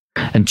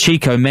 And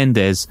Chico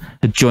Mendes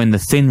had joined the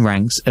thin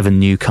ranks of a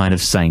new kind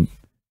of saint,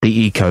 the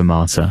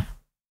eco-martyr.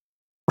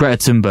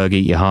 Greta Thunberg,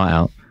 eat your heart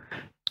out.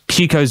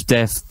 Chico's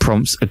death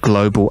prompts a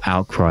global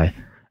outcry,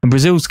 and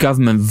Brazil's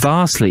government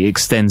vastly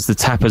extends the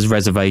Tapas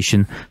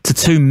reservation to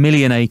 2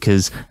 million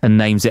acres and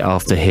names it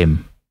after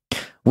him.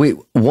 Wait,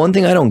 one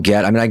thing I don't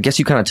get, I mean, I guess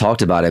you kind of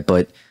talked about it,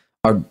 but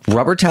are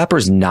rubber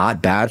tappers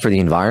not bad for the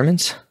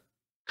environment?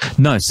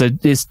 No, so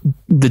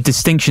the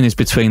distinction is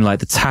between like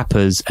the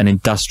tappers and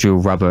industrial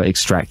rubber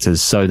extractors.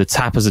 So the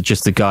tappers are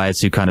just the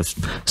guys who kind of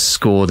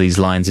score these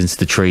lines into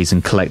the trees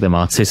and collect them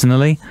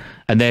artisanally.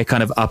 And they're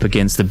kind of up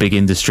against the big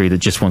industry that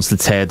just wants to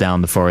tear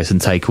down the forest and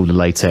take all the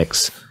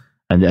latex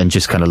and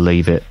just kind of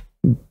leave it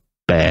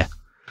bare.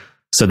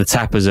 So the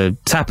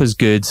tappers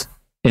good,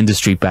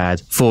 industry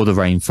bad for the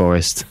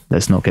rainforest.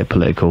 Let's not get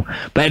political.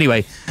 But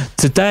anyway,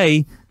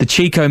 today, the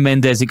Chico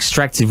Mendes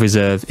Extractive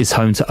Reserve is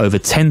home to over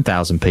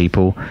 10,000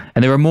 people,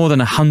 and there are more than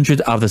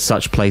 100 other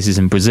such places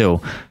in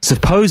Brazil,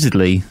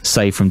 supposedly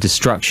safe from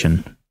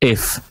destruction,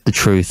 if the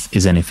truth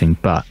is anything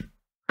but.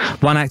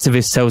 One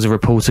activist tells a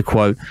reporter,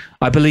 quote,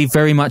 "I believe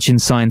very much in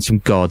signs from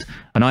God,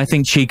 and I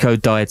think Chico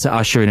died to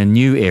usher in a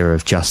new era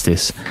of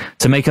justice,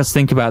 to make us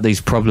think about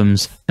these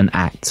problems and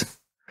act."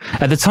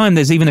 At the time,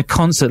 there's even a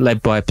concert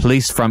led by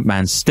police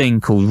frontman Sting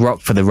called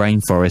Rock for the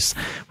Rainforest,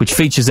 which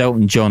features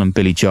Elton John and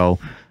Billy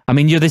Joel. I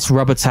mean, you're this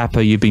rubber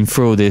tapper, you've been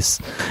through all this,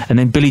 and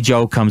then Billy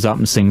Joel comes up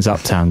and sings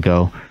Uptown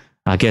Girl.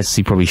 I guess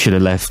he probably should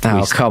have left.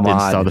 Oh, come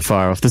on. Start the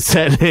fire off the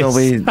set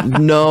list.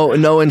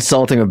 No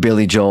insulting of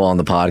Billy Joel on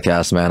the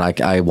podcast, man.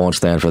 I won't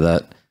stand for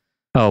that.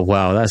 Oh,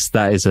 wow.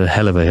 That is a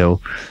hell of a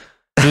hill.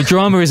 The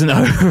drama isn't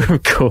over,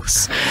 of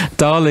course.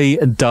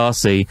 Dali and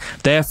Darcy,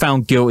 they are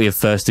found guilty of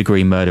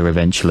first-degree murder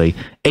eventually,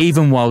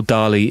 even while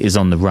Dali is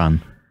on the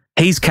run.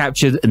 He's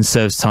captured and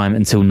serves time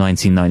until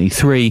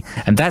 1993,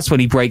 and that's when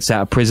he breaks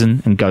out of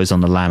prison and goes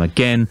on the lam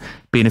again,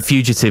 being a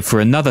fugitive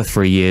for another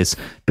 3 years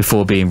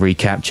before being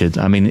recaptured.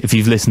 I mean, if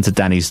you've listened to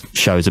Danny's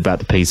shows about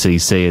the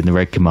PCC and the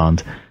Red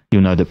Command,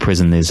 you'll know that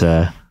prison is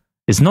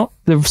not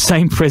the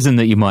same prison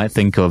that you might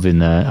think of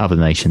in other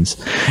nations.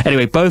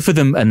 Anyway, both of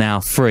them are now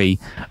free,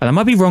 and I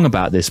might be wrong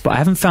about this, but I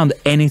haven't found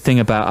anything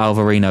about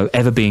Alvarino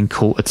ever being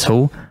caught at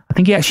all. I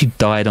think he actually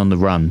died on the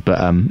run, but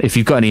if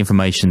you've got any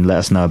information, let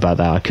us know about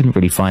that. I couldn't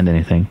really find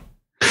anything.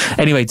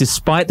 Anyway,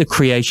 despite the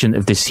creation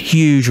of this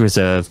huge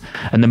reserve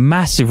and the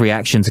massive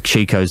reaction to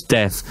Chico's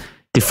death,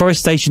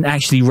 deforestation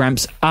actually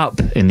ramps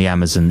up in the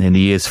Amazon in the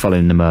years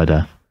following the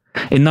murder.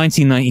 In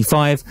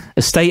 1995,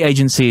 a state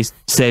agency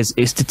says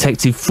it's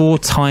detected 4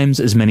 times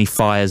as many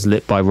fires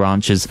lit by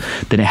ranchers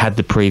than it had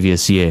the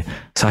previous year.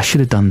 So I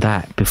should have done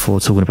that before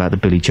talking about the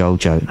Billy Joel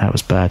joke. That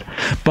was bad.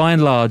 By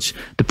and large,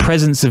 the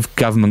presence of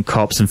government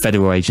cops and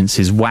federal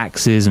agencies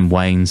waxes and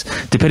wanes,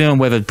 depending on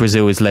whether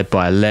Brazil is led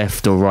by a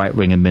left or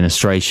right-wing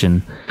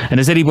administration. And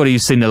as anybody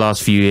who's seen the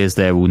last few years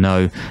there will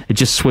know, it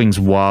just swings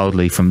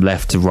wildly from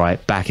left to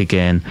right, back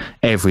again,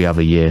 every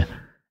other year.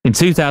 In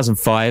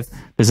 2005,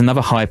 there's another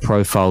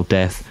high-profile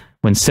death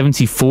when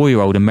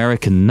 74-year-old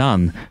American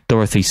nun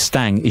Dorothy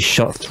Stang is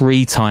shot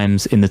 3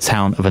 times in the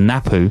town of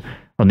Anapu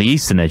on the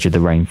eastern edge of the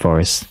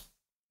rainforest.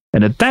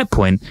 And at that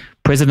point,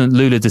 President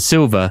Lula da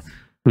Silva,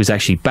 who's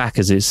actually back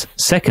as its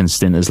second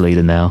stint as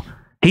leader now,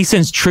 he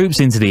sends troops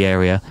into the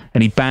area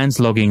and he bans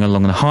logging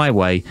along the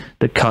highway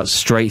that cuts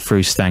straight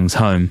through Stang's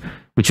home,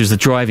 which was the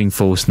driving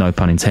force, no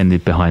pun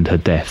intended, behind her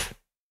death.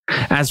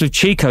 As with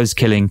Chico's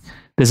killing,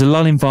 there's a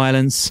lull in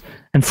violence,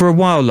 and for a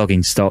while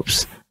logging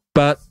stops.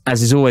 But,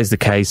 as is always the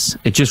case,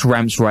 it just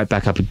ramps right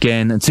back up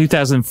again. And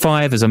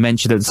 2005, as I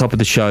mentioned at the top of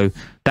the show,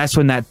 that's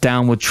when that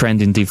downward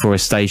trend in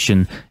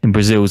deforestation in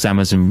Brazil's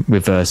Amazon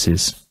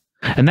reverses.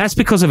 And that's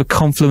because of a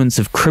confluence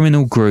of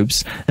criminal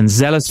groups and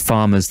zealous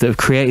farmers that have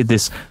created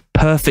this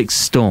perfect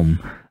storm,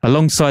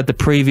 alongside the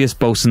previous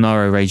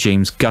Bolsonaro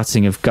regime's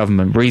gutting of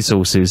government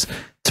resources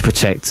to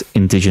protect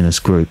indigenous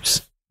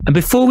groups. And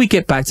before we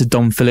get back to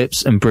Dom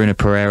Phillips and Bruno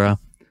Pereira,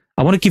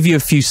 I want to give you a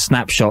few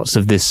snapshots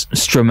of this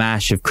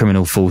stramash of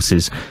criminal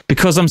forces,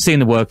 because I'm seeing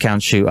the word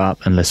count shoot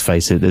up, and let's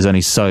face it, there's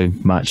only so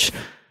much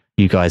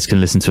you guys can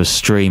listen to a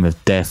stream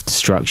of death,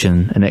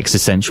 destruction, and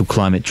existential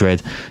climate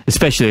dread,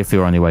 especially if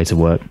you're on your way to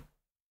work.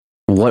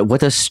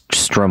 What does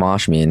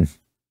stramash mean?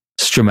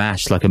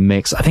 Stramash, like a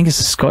mix. I think it's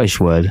a Scottish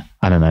word.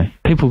 I don't know.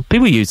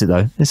 People use it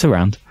though. It's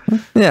around.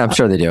 Yeah, I'm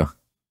sure they do.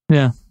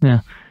 Yeah.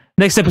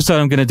 Next episode,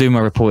 I'm going to do my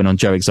reporting on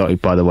Joe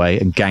Exotic, by the way,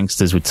 and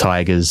gangsters with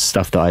tigers,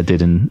 stuff that I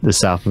did in the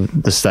south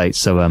of the States.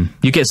 So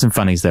you get some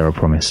funnies there, I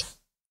promise.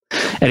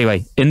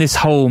 Anyway, in this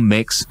whole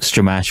mix,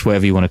 stramash,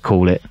 whatever you want to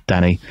call it,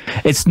 Danny,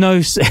 it's no...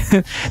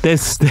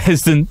 there's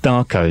the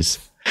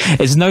narcos.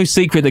 It's no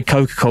secret that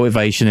coca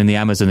cultivation in the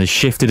Amazon has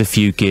shifted a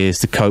few gears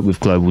to cope with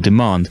global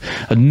demand,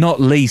 and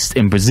not least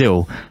in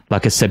Brazil,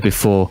 like I said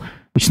before,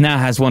 which now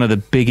has one of the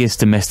biggest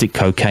domestic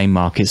cocaine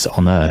markets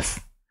on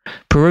earth.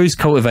 Peru's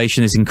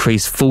cultivation has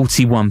increased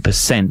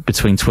 41%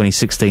 between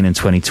 2016 and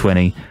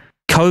 2020.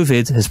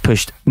 COVID has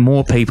pushed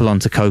more people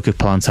onto coca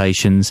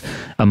plantations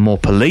and more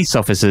police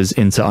officers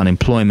into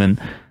unemployment,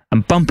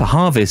 and bumper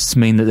harvests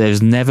mean that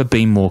there's never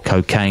been more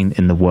cocaine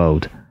in the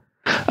world.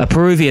 A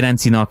Peruvian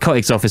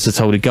anti-narcotics officer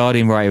told a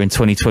Guardian writer in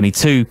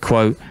 2022,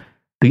 quote,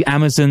 "The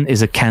Amazon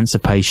is a cancer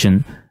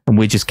patient and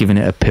we're just giving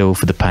it a pill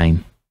for the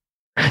pain."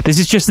 This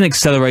is just an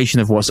acceleration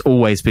of what's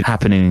always been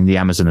happening in the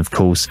Amazon, of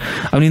course,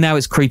 only now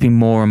it's creeping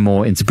more and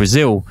more into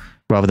Brazil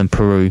rather than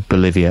Peru,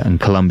 Bolivia and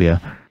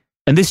Colombia.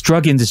 And this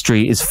drug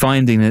industry is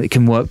finding that it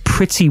can work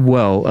pretty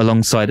well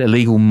alongside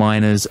illegal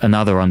miners and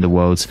other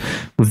underworlds,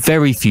 with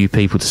very few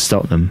people to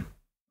stop them.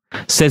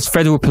 Says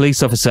federal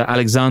police officer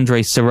Alexandre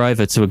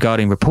Saraiva to a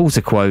Guardian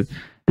reporter, quote,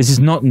 "This is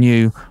not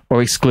new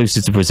or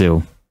exclusive to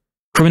Brazil.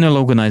 Criminal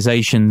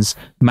organizations,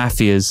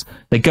 mafias,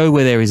 they go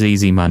where there is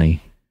easy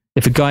money.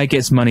 If a guy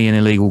gets money in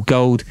illegal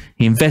gold,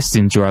 he invests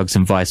in drugs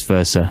and vice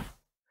versa.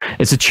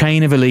 It's a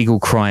chain of illegal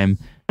crime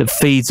that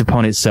feeds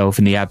upon itself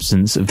in the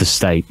absence of the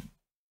state.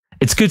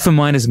 It's good for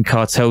miners and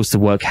cartels to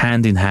work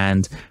hand in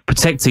hand,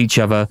 protect each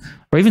other,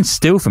 or even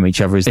steal from each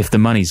other if the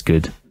money's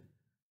good."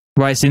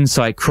 Writes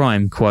Insight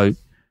Crime, quote,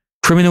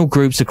 "Criminal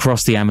groups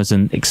across the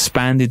Amazon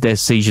expanded their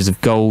seizures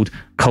of gold,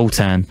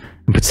 coltan,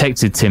 and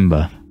protected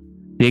timber.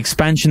 The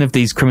expansion of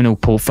these criminal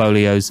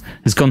portfolios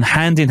has gone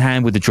hand in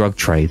hand with the drug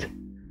trade.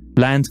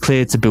 Land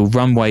cleared to build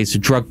runways for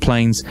drug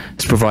planes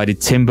has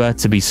provided timber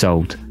to be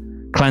sold.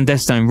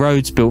 Clandestine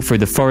roads built through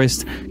the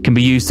forest can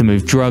be used to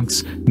move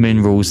drugs,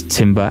 minerals,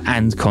 timber,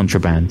 and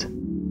contraband.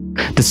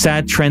 The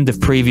sad trend of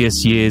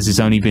previous years has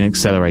only been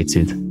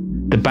accelerated.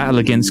 The battle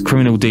against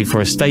criminal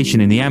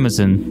deforestation in the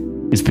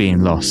Amazon is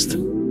being lost."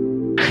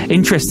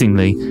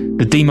 Interestingly,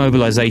 the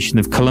demobilization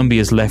of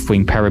Colombia's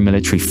left-wing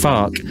paramilitary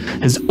FARC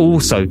has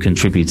also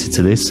contributed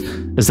to this,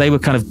 as they were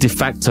kind of de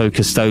facto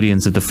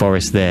custodians of the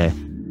forest there.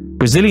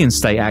 Brazilian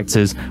state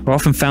actors are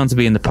often found to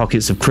be in the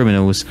pockets of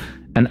criminals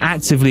and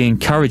actively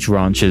encourage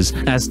ranchers,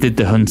 as did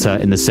the junta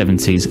in the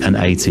 70s and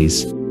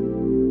 80s.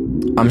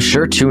 I'm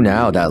sure too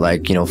now that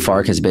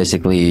FARC has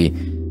basically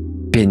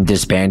been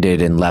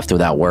disbanded and left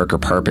without work or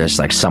purpose.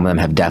 Like some of them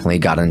have definitely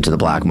gotten into the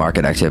black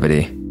market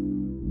activity.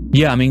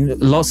 Yeah, I mean,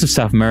 lots of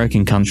South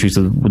American countries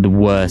were the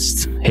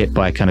worst hit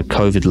by kind of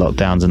COVID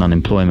lockdowns and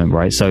unemployment,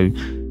 right? So,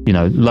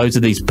 loads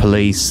of these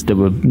police that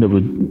were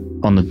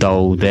on the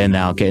dole, they're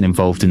now getting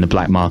involved in the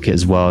black market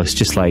as well. It's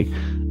just like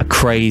a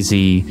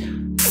crazy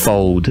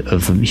fold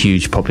of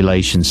huge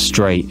populations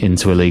straight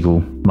into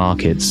illegal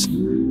markets.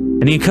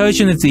 And the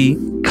incursion of the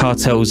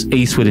cartels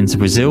eastward into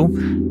Brazil,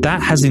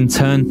 that has in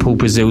turn pulled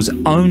Brazil's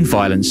own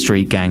violent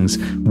street gangs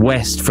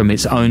west from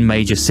its own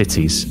major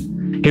cities.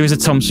 Here is a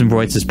Thomson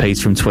Reuters piece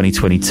from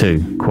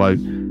 2022, quote,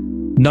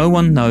 "No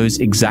one knows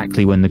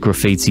exactly when the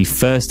graffiti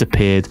first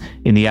appeared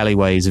in the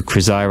alleyways of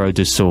Cruzeiro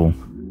do Sul,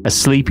 a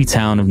sleepy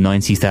town of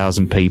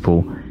 90,000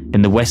 people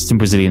in the western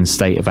Brazilian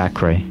state of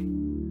Acre.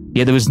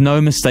 Yet there was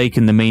no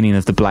mistaking the meaning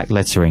of the black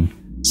lettering,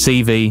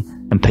 CV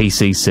and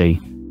PCC,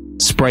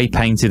 spray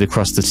painted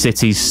across the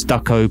city's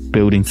stucco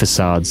building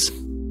facades.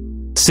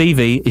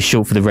 CV is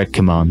short for the Red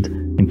Command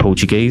in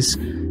Portuguese,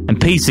 and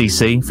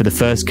PCC for the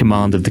First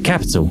Command of the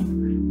capital,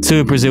 two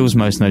of Brazil's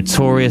most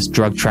notorious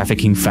drug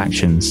trafficking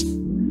factions.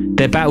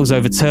 Their battles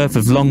over turf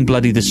have long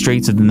bloodied the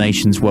streets of the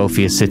nation's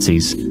wealthiest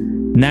cities.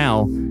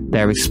 Now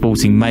they're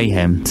exporting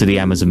mayhem to the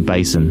Amazon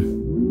basin."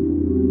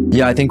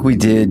 Yeah, I think we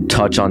did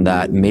touch on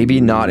that. Maybe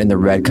not in the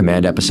Red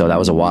Command episode, that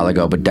was a while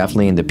ago, but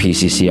definitely in the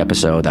PCC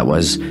episode that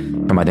was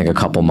from, I think, a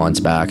couple months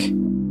back.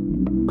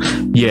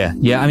 Yeah.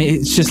 I mean,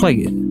 it's just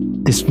like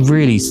this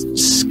really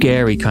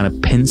scary kind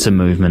of pincer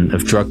movement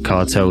of drug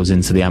cartels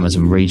into the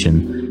Amazon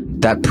region.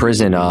 That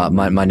prison,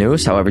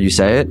 Manaus, however you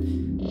say it,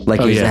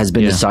 has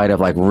been the site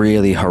of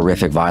really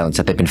horrific violence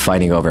that they've been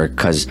fighting over,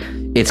 because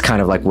it's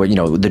kind of like what,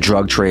 the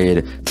drug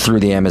trade through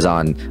the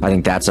Amazon. I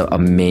think that's a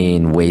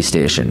main way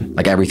station.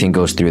 Everything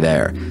goes through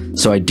there.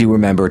 So I do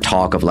remember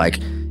talk of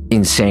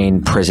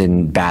insane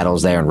prison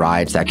battles there and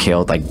riots that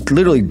killed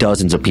literally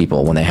dozens of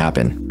people when they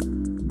happen.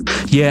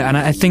 Yeah, and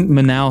I think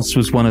Manaus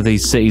was one of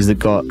these cities that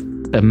got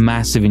a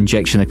massive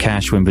injection of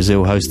cash when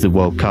Brazil hosted the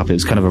World Cup. It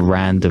was kind of a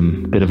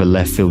random, bit of a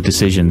left field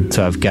decision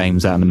to have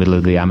games out in the middle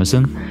of the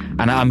Amazon.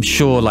 And I'm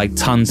sure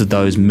tons of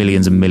those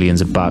millions and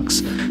millions of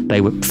bucks, they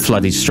were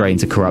flooded straight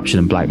into corruption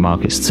and black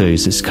markets too.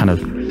 So it's kind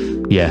of,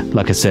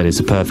 like I said, it's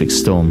a perfect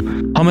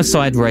storm.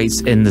 Homicide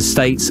rates in the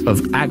states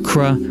of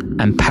Acre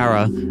and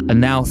Para are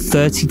now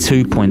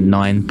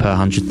 32.9 per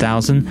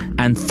 100,000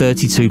 and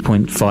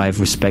 32.5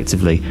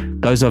 respectively.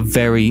 Those are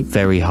very,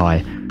 very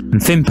high.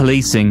 And thin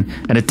policing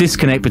and a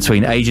disconnect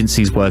between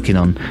agencies working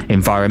on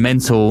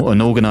environmental and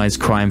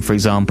organised crime, for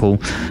example,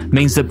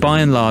 means that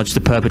by and large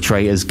the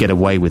perpetrators get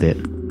away with it.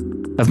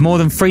 Of more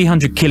than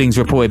 300 killings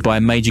reported by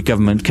a major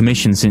government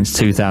commission since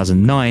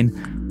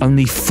 2009,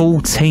 only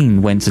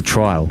 14 went to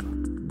trial,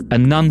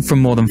 and none from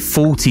more than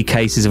 40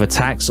 cases of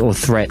attacks or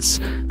threats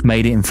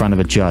made it in front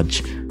of a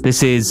judge.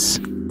 This is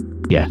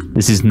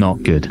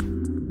not good.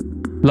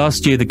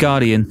 Last year, The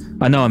Guardian,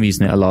 I know I'm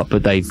using it a lot,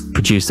 but they've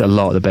produced a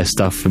lot of the best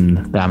stuff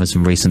from the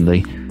Amazon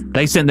recently.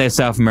 They sent their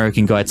South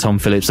American guy Tom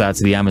Phillips out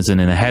to the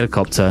Amazon in a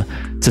helicopter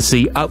to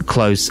see up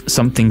close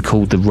something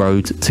called the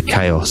Road to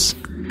Chaos.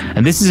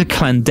 And this is a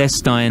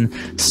clandestine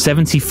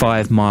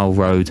 75-mile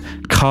road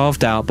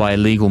carved out by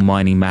illegal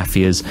mining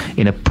mafias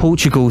in a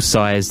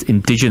Portugal-sized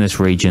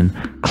indigenous region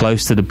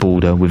close to the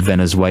border with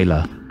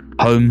Venezuela,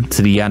 home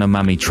to the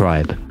Yanomami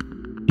tribe.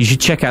 You should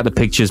check out the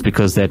pictures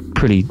because they're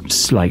pretty,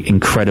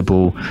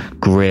 incredible,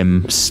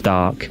 grim,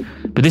 stark.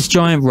 But this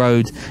giant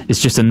road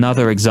is just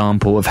another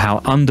example of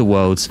how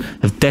underworlds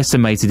have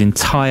decimated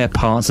entire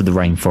parts of the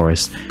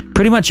rainforest,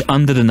 pretty much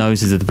under the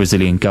noses of the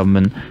Brazilian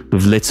government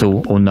with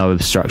little or no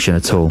obstruction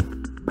at all.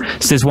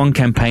 Says one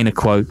campaigner,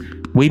 quote,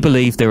 "We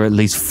believe there are at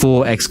least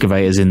 4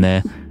 excavators in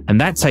there, and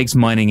that takes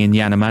mining in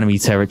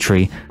Yanomami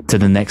territory to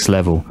the next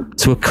level,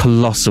 to a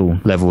colossal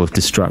level of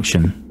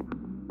destruction."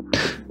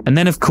 And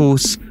then, of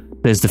course,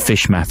 there's the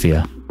fish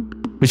mafia,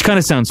 which kind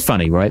of sounds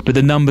funny, right? But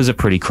the numbers are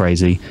pretty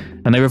crazy,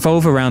 and they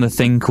revolve around a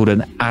thing called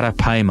an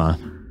arapaima.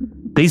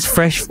 These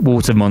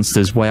freshwater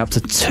monsters weigh up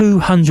to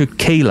 200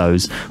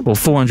 kilos or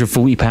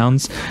 440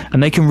 pounds,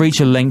 and they can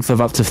reach a length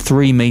of up to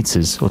 3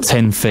 meters or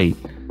 10 feet.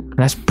 And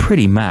that's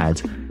pretty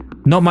mad.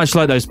 Not much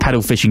like those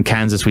paddlefish in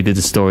Kansas we did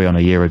the story on a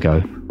year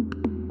ago.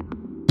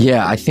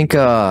 Yeah, I think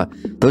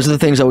those are the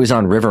things always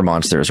on River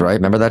Monsters, right?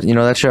 Remember that? You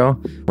know that show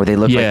where they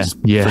look like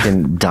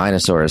freaking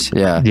dinosaurs?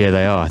 Yeah,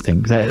 they are. I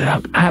think they're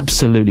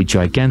absolutely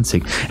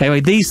gigantic. Anyway,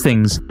 these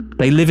things,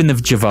 they live in the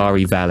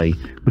Javari Valley,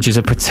 which is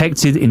a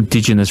protected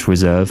indigenous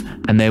reserve,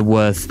 and they're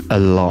worth a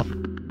lot.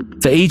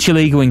 For each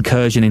illegal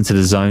incursion into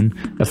the zone,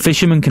 a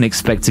fisherman can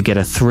expect to get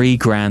a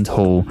 $3,000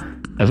 haul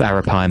of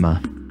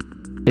arapaima.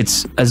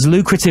 It's as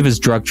lucrative as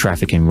drug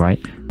trafficking, right?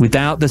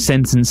 Without the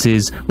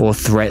sentences or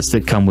threats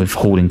that come with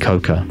hauling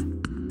coca.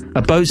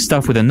 A boat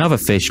stuffed with another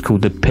fish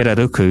called the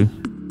pirarucu,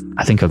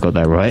 I think I got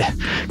that right,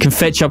 can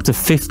fetch up to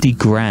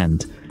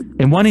 $50,000.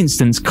 In one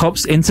instance,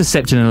 cops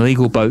intercepted an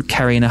illegal boat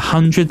carrying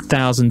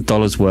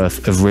 $100,000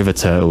 worth of river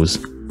turtles.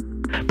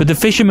 But the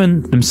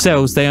fishermen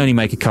themselves, they only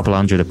make a couple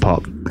hundred a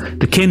pop.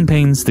 The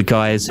kingpins, the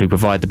guys who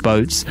provide the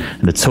boats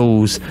and the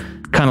tools,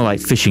 kind of like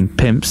fishing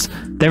pimps,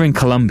 they're in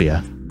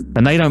Colombia.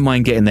 And they don't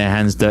mind getting their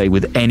hands dirty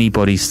with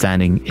anybody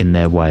standing in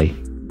their way.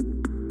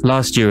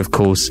 Last year, of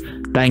course,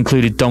 that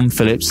included Dom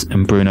Phillips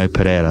and Bruno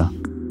Pereira.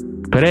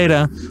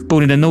 Pereira,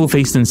 born in the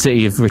northeastern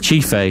city of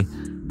Recife,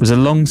 was a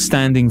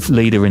long-standing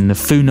leader in the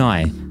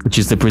FUNAI, which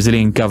is the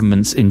Brazilian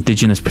government's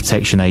indigenous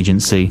protection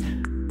agency,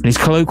 and is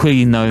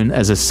colloquially known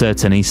as a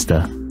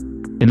sertanista,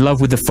 in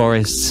love with the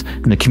forests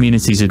and the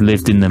communities who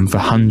lived in them for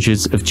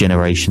hundreds of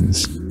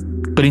generations.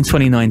 But in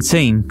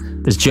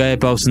 2019, as Jair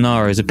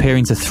Bolsonaro is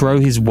appearing to throw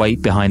his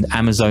weight behind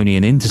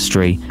Amazonian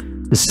industry,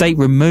 the state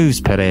removes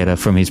Pereira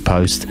from his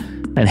post,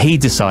 and he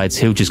decides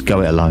he'll just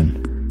go it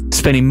alone,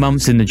 spending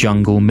months in the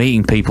jungle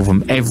meeting people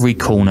from every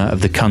corner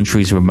of the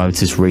country's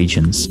remotest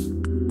regions.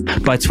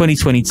 By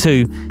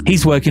 2022,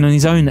 he's working on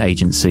his own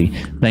agency,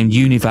 named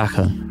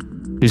Univaca,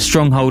 whose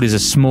stronghold is a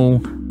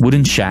small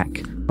wooden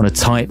shack on a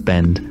tight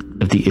bend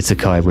of the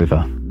Itaquai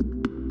River.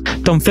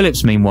 Dom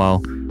Phillips,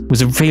 meanwhile,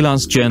 was a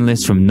freelance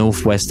journalist from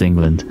northwest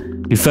England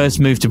who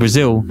first moved to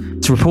Brazil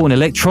to report on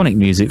electronic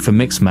music for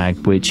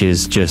Mixmag, which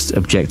is just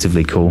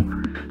objectively cool.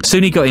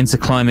 Soon he got into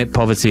climate,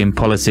 poverty and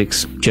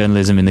politics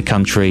journalism in the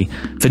country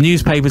for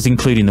newspapers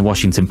including the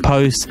Washington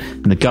Post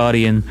and the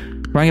Guardian,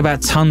 writing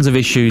about tons of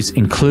issues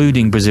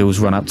including Brazil's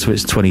run-up to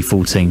its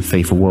 2014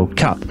 FIFA World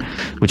Cup,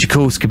 which of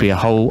course could be a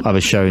whole other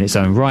show in its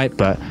own right,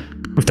 but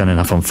we've done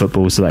enough on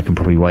football so that can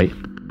probably wait.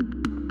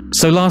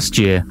 So last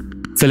year,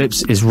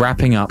 Phillips is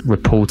wrapping up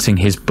reporting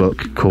his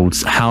book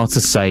called How to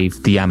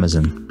Save the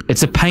Amazon.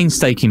 It's a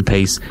painstaking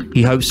piece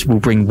he hopes will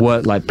bring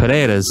work like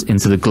Pereira's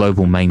into the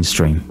global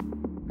mainstream.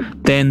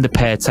 Then the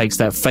pair takes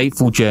that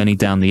fateful journey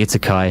down the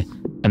Itaquai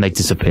and they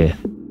disappear.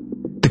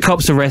 The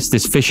cops arrest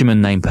this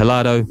fisherman named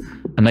Pelado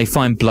and they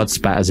find blood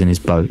spatters in his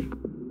boat.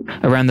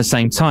 Around the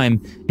same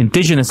time,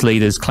 indigenous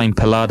leaders claim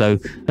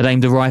Pelado had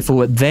aimed a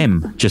rifle at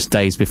them just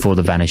days before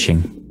the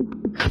vanishing.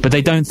 But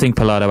they don't think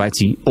Pelado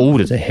actually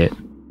ordered a hit.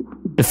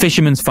 The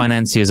fishermen's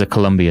financiers are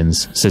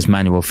Colombians, says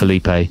Manuel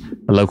Felipe, a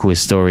local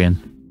historian.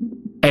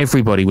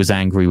 Everybody was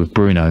angry with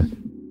Bruno.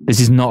 This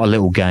is not a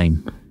little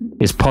game.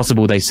 It's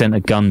possible they sent a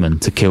gunman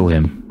to kill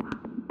him.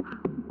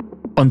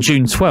 On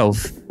June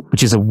 12th,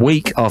 which is a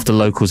week after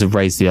locals have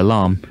raised the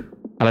alarm,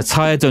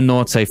 Alitaia do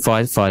Norte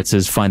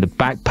firefighters find a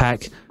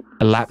backpack,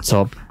 a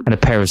laptop and a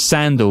pair of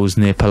sandals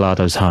near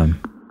Pelado's home.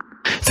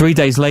 3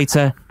 days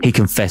later, he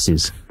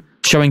confesses,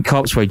 showing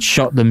cops where he'd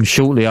shot them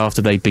shortly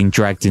after they'd been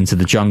dragged into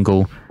the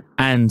jungle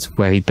and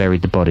where he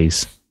buried the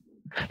bodies.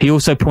 He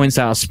also points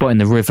out a spot in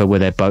the river where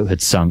their boat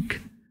had sunk.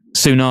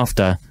 Soon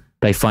after,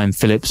 they find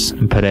Phillips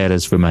and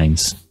Pereira's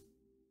remains.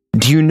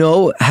 Do you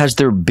know, has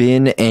there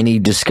been any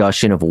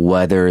discussion of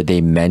whether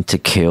they meant to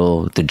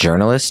kill the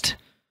journalist?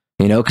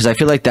 You know, because I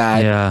feel like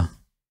that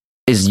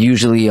is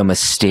usually a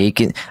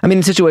mistake. I mean,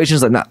 in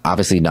situations like,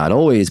 obviously not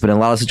always, but in a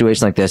lot of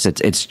situations like this,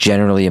 it's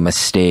generally a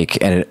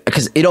mistake, and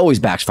because it always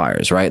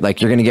backfires, right?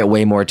 Like, you're going to get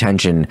way more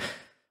attention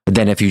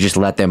than if you just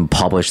let them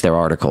publish their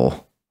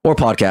article or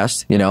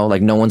podcast. You know,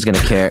 like, no one's going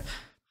to care.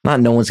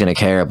 Not no one's going to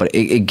care, but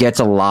it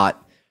gets a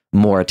lot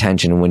more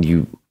attention when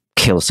you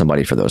kill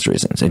somebody for those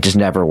reasons. It just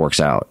never works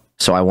out.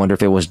 So I wonder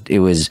if it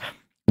was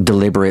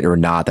deliberate or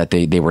not that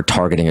they were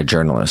targeting a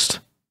journalist.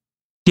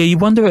 Yeah, you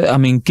wonder, I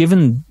mean,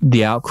 given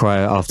the outcry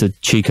after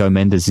Chico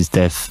Mendes'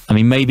 death, I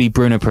mean, maybe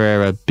Bruno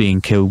Pereira being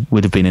killed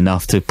would have been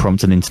enough to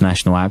prompt an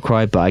international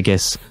outcry, but I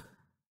guess,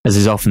 as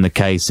is often the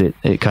case,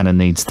 it kind of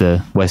needs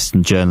the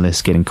Western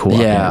journalists getting caught up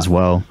in it as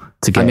well.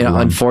 I mean,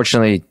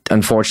 unfortunately,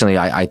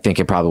 I think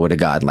it probably would have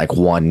gotten like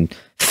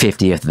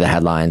 1/50th of the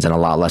headlines and a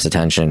lot less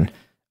attention.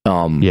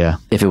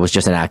 If it was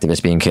just an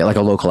activist being killed, like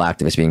a local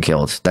activist being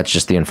killed. That's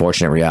just the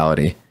unfortunate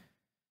reality.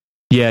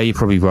 Yeah, you're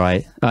probably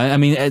right. I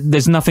mean,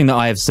 there's nothing that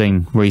I have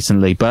seen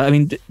recently, but I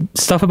mean,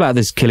 stuff about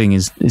this killing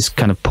is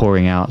kind of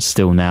pouring out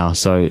still now.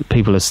 So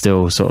people are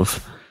still sort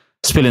of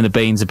spilling the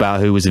beans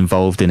about who was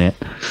involved in it.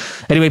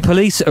 Anyway,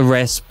 police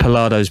arrest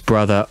Pelado's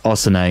brother,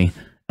 Osane,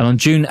 and on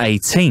June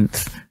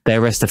 18th, they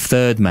arrest a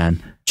third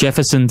man,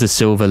 Jefferson da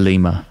Silva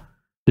Lima.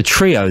 The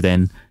trio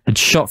then had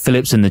shot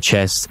Phillips in the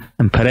chest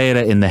and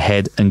Pereira in the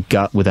head and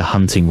gut with a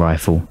hunting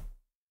rifle.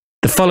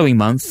 The following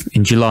month,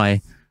 in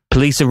July,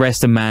 police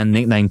arrest a man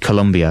nicknamed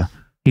Colombia.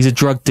 He's a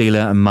drug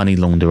dealer and money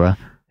launderer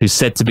who's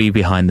said to be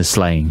behind the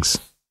slayings.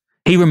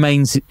 He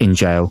remains in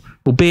jail,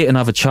 albeit on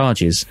other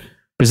charges.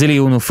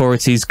 Brazilian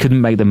authorities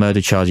couldn't make the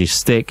murder charges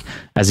stick,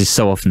 as is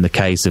so often the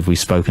case, as we've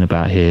spoken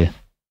about here.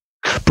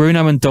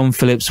 Bruno and Dom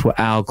Phillips were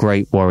our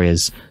great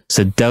warriors,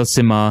 said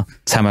Delcimar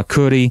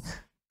Tamakuri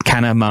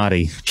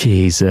Kanamari.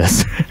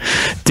 Jesus.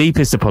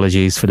 Deepest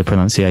apologies for the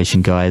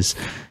pronunciation, guys.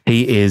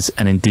 He is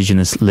an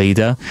indigenous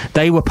leader.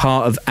 They were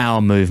part of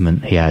our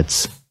movement, he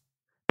adds.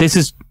 This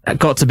has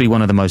got to be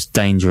one of the most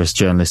dangerous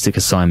journalistic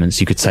assignments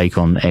you could take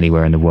on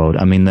anywhere in the world.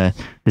 I mean, there's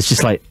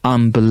just like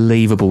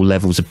unbelievable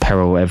levels of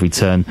peril at every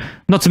turn,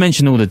 not to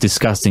mention all the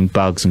disgusting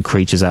bugs and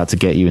creatures out to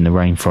get you in the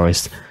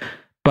rainforest.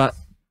 But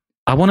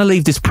I want to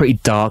leave this pretty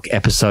dark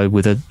episode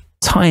with a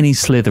tiny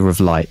slither of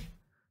light.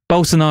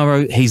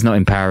 Bolsonaro, he's not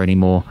in power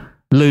anymore.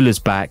 Lula's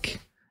back,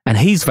 and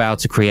he's vowed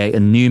to create a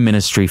new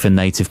ministry for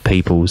native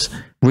peoples,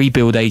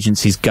 rebuild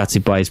agencies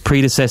gutted by his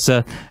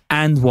predecessor,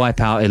 and wipe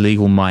out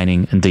illegal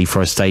mining and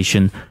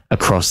deforestation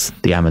across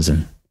the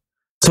Amazon.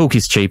 Talk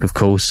is cheap, of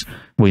course.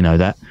 We know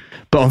that.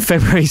 But on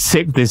February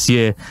 6th this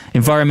year,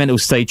 environmental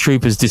state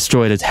troopers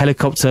destroyed a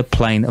helicopter,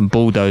 plane, and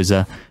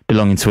bulldozer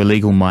belonging to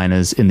illegal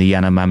miners in the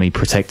Yanomami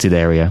protected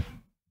area.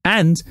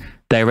 And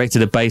they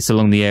erected a base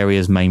along the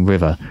area's main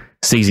river,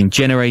 seizing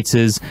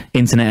generators,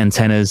 internet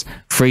antennas,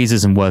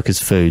 freezers, and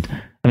workers' food.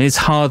 I mean, it's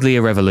hardly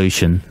a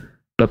revolution,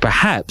 but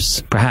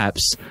perhaps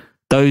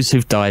those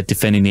who've died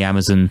defending the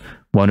Amazon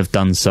won't have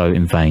done so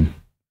in vain.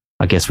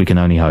 I guess we can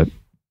only hope.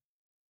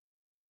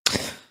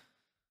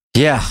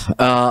 Yeah.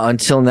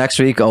 Until next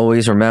week,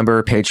 always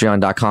remember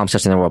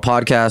patreon.com/the World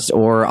Podcast,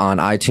 or on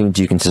iTunes,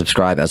 you can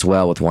subscribe as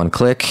well with one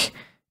click.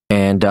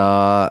 And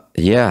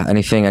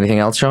anything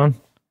else, Sean?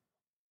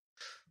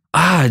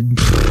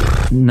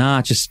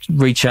 Nah, just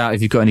reach out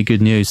if you've got any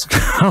good news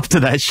after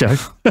that show.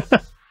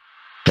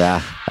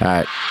 Yeah. All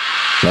right.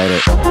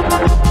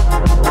 Later.